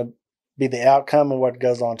are going to be the outcome of what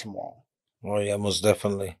goes on tomorrow. Oh, yeah, most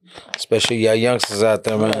definitely. Especially y'all youngsters out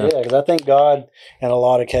there, man. Yeah, because I think God, in a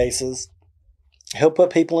lot of cases, he'll put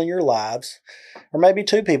people in your lives, or maybe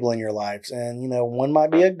two people in your lives. And, you know, one might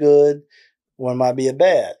be a good, one might be a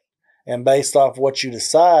bad. And based off what you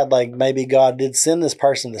decide, like maybe God did send this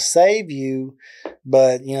person to save you,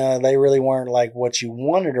 but, you know, they really weren't like what you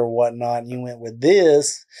wanted or whatnot. And you went with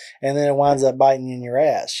this, and then it winds up biting you in your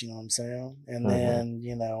ass. You know what I'm saying? And then,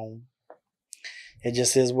 you know, it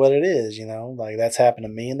just is what it is, you know, like that's happened to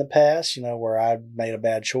me in the past, you know, where I made a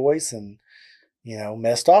bad choice and, you know,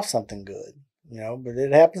 messed off something good, you know, but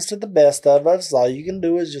it happens to the best of us. All you can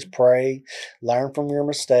do is just pray, learn from your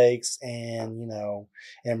mistakes, and, you know,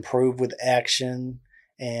 improve with action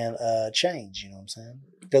and change, you know what I'm saying?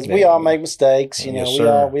 Because we all make mistakes, you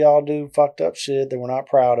know, we all do fucked up shit that we're not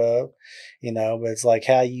proud of, you know, but it's like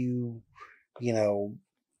how you know,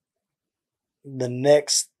 the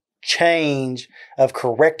next change of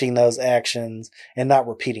correcting those actions and not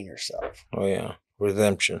repeating yourself. Oh yeah,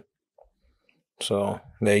 redemption. So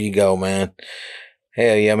there you go, man.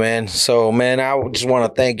 Hell yeah, man. So man, I just want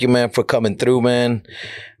to thank you, man, for coming through, man.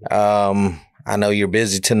 I know you're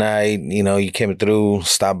busy tonight. You know, you came through,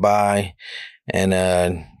 stopped by, and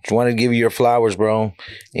just wanted to give you your flowers, bro.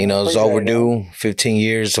 You know, it's overdue. 15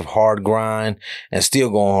 years of hard grind and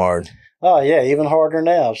still going hard. Oh, yeah, even harder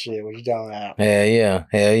now, shit, what you talking about? Hell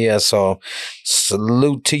yeah. So,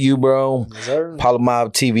 salute to you, bro. Yes, sir. Polow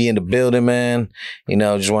Mob TV in the building, man. You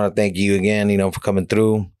know, just want to thank you again, you know, for coming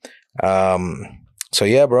through. So,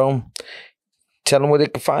 yeah, bro. Tell them where they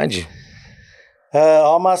can find you.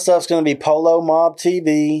 All my stuff's going to be Polow Mob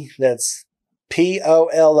TV. That's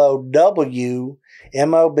POLOW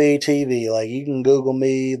MOB TV. Like, you can Google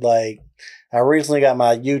me, like, I recently got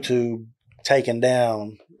my YouTube taken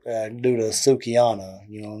down due to Sukiana.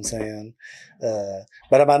 You know what I'm saying?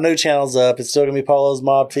 But my new channel's up. It's still gonna be Polow's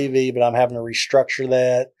Mob TV, but I'm having to restructure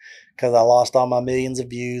that because I lost all my millions of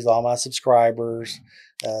views, all my subscribers.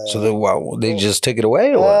 So they just took it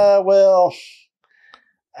away, or what? Well,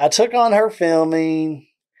 I took on her filming,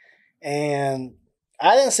 and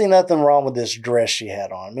I didn't see nothing wrong with this dress she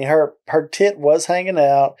had on. I mean, her tit was hanging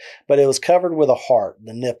out, but it was covered with a heart,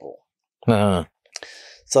 the nipple. Uh-huh.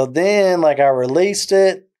 So then, like, I released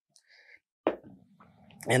it,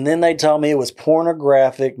 and then they told me it was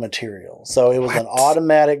pornographic material. So it was an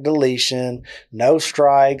automatic deletion, no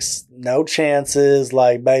strikes, no chances.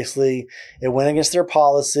 Like, basically, it went against their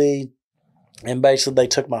policy, and basically they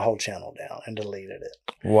took my whole channel down and deleted it.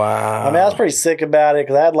 Wow. I mean, I was pretty sick about it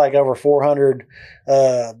because I had like over 400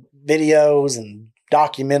 videos and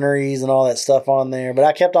documentaries and all that stuff on there, but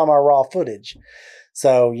I kept all my raw footage.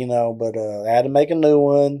 So, you know, but I had to make a new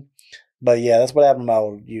one. But yeah, that's what happened to my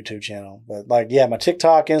old YouTube channel. But like, yeah, my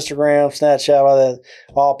TikTok, Instagram, Snapchat,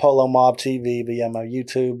 all Polow Mob TV. But yeah, my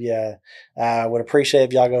YouTube, yeah, I would appreciate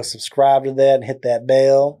if y'all go subscribe to that and hit that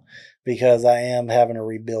bell because I am having to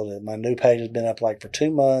rebuild it. My new page has been up like for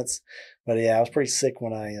 2 months. But yeah, I was pretty sick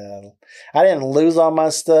when I didn't lose all my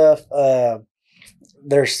stuff.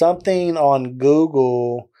 There's something on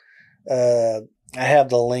Google. I have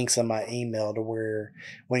the links in my email to where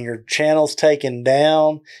when your channel's taken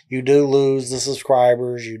down, you do lose the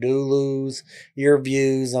subscribers, you do lose your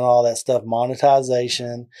views and all that stuff,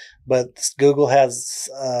 monetization. But Google has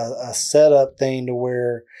a setup thing to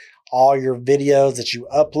where all your videos that you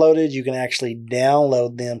uploaded, you can actually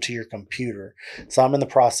download them to your computer. So I'm in the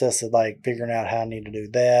process of like figuring out how I need to do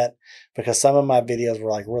that because some of my videos were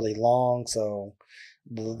like really long. So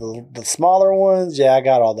the smaller ones, yeah, I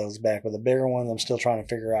got all those back. But the bigger ones, I'm still trying to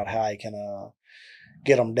figure out how I can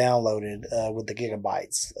get them downloaded with the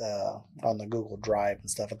gigabytes on the Google Drive and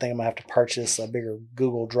stuff. I think I'm gonna have to purchase a bigger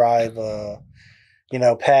Google Drive,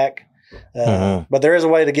 pack. But there is a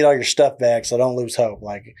way to get all your stuff back, so don't lose hope.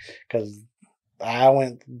 Like, because I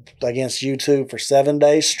went against YouTube for 7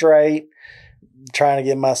 days straight trying to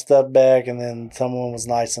get my stuff back, and then someone was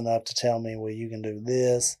nice enough to tell me, well, you can do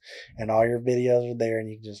this, and all your videos are there, and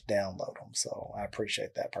you can just download them. So I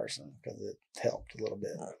appreciate that person because it helped a little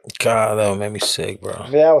bit. God, that made me sick, bro.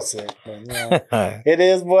 Yeah, I was sick, but it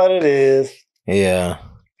is what it is. Yeah.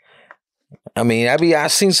 I mean,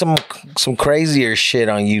 I've seen some crazier shit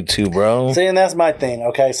on YouTube, bro. See, and that's my thing.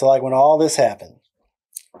 Okay, so like when all this happened,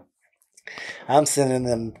 I'm sending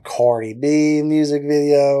them Cardi B music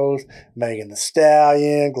videos, Megan Thee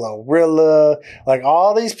Stallion, Glorilla, like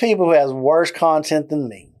all these people who has worse content than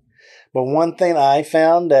me. But one thing I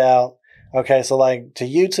found out, okay, so like to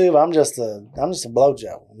YouTube, I'm just a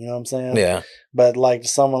blowjob. You know what I'm saying? Yeah. But like to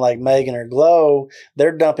someone like Megan or Glow,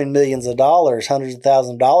 they're dumping millions of dollars, hundreds of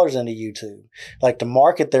thousands of dollars into YouTube, like to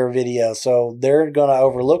market their video. So they're going to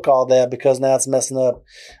overlook all that because now it's messing up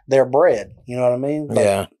their bread. You know what I mean? Like,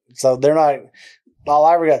 yeah. So they're not, all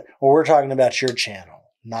I ever got, well, we're talking about your channel,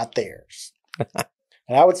 not theirs.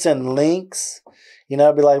 And I would send links, be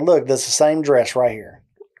like, look, this is the same dress right here.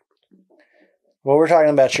 Well, we're talking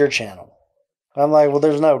about your channel. I'm like, well,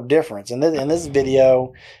 there's no difference. And this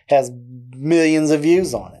video has millions of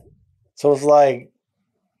views on it. So it's like,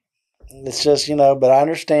 it's just, but I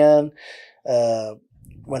understand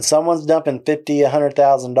when someone's dumping $50,000,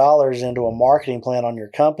 $100,000 into a marketing plan on your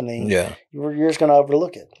company, yeah, you're just going to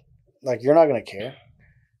overlook it. Like, you're not going to care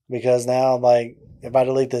because now, like, if I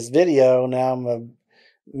delete this video, now I'm going to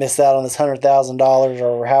miss out on this $100,000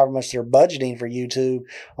 or however much they're budgeting for YouTube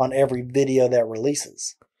on every video that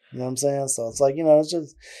releases. You know what I'm saying? So it's like,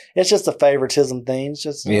 it's just a favoritism thing. It's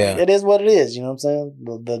just, it is what it is. You know what I'm saying?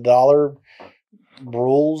 The dollar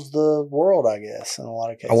rules the world, I guess, in a lot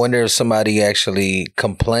of cases. I wonder if somebody actually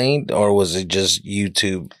complained or was it just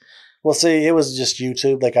YouTube? Well, see, it was just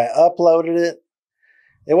YouTube. Like, I uploaded it.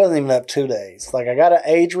 It wasn't even up 2 days. Like, I got an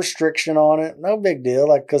age restriction on it. No big deal.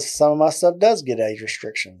 Like, because some of my stuff does get age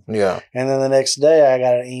restriction. Yeah. And then the next day, I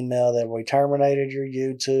got an email that we terminated your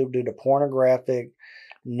YouTube due to pornographic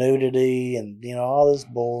nudity and, all this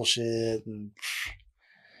bullshit. And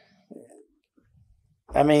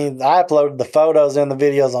I mean, I uploaded the photos and the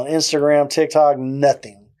videos on Instagram, TikTok,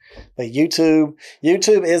 nothing. But YouTube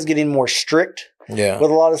is getting more strict with a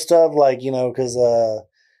lot of stuff. Like, because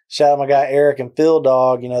shout out my guy Eric and Phil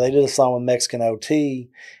Dog. They did a song with Mexican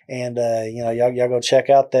OT, and y'all go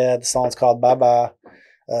check out that. The song's called Bye Bye.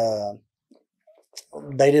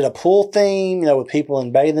 they did a pool theme, with people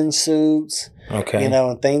in bathing suits. Okay.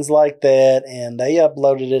 And things like that. And they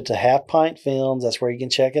uploaded it to Half Pint Films. That's where you can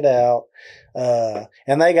check it out.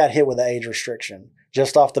 And they got hit with the age restriction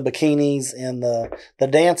just off the bikinis and the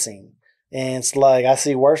dancing. And it's like, I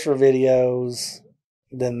see worse videos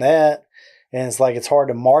than that. And it's like, it's hard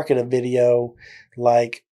to market a video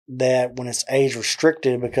like that when it's age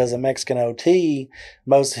restricted, because a Mexican OT,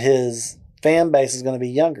 most of his fan base is going to be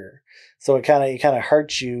younger. So it kind of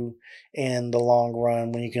hurts you in the long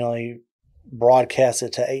run when you can only broadcast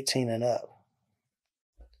it to 18 and up.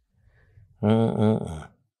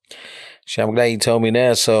 Shit, I'm glad you told me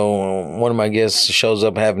that. So one of my guests shows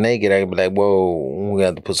up half naked, I can be like, whoa, we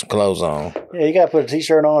got to put some clothes on. Yeah, you got to put a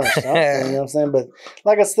t-shirt on or something, you know what I'm saying? But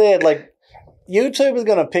like I said, like YouTube is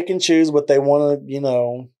going to pick and choose what they want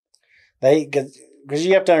to, because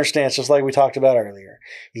you have to understand, it's just like we talked about earlier.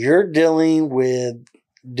 You're dealing with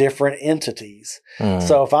different entities.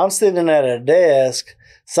 So if I'm sitting at a desk,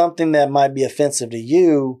 something that might be offensive to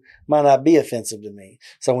you might not be offensive to me.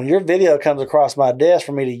 So when your video comes across my desk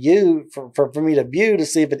for me to view to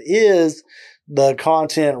see if it is the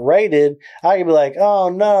content rated, I can be like, oh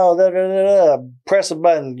no, press a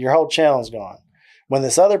button, your whole channel's gone. When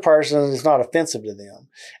this other person is not offensive to them,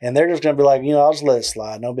 and they're just going to be like, I'll just let it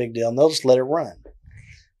slide, no big deal, and they'll just let it run.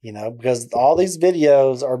 Because all these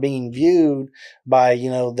videos are being viewed by,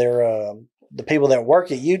 the people that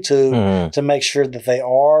work at YouTube to make sure that they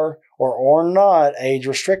are or not age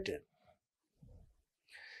restricted.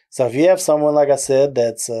 So if you have someone, like I said,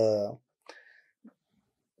 that's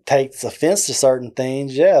takes offense to certain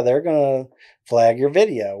things, they're going to flag your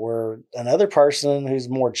video. Where another person who's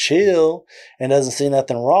more chill and doesn't see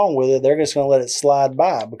nothing wrong with it, they're just going to let it slide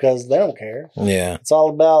by because they don't care. Yeah. It's all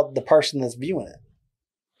about the person that's viewing it.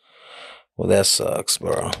 Well, that sucks,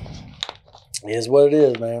 bro. It is what it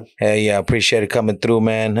is, man. Hell yeah, I appreciate it coming through,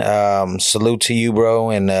 man. Salute to you, bro,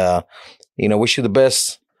 and wish you the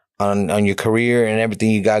best on your career and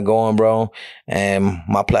everything you got going, bro. And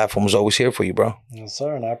my platform is always here for you, bro. Yes,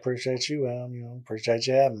 sir, and I appreciate you, appreciate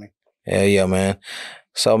you having me. Hell yeah, man.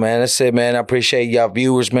 So, man, that's it, man. I appreciate y'all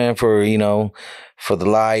viewers, man, for the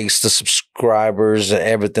likes, the subscribers,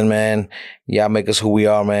 everything, man. Y'all make us who we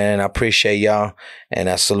are, man. I appreciate y'all, and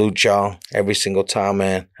I salute y'all every single time,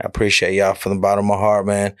 man. I appreciate y'all from the bottom of my heart,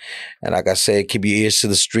 man. And like I said, keep your ears to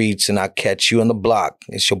the streets, and I'll catch you on the block.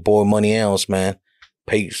 It's your boy, Money Elms, man.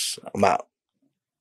 Peace. I'm out.